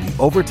listening to the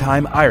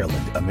Overtime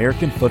Ireland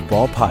American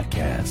Football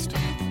Podcast.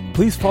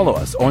 Please follow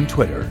us on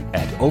Twitter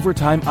at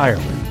Overtime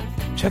Ireland.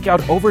 Check out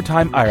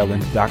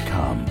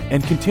overtimeireland.com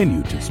and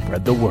continue to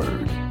spread the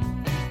word.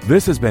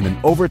 This has been an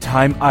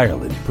Overtime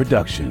Ireland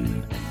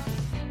production.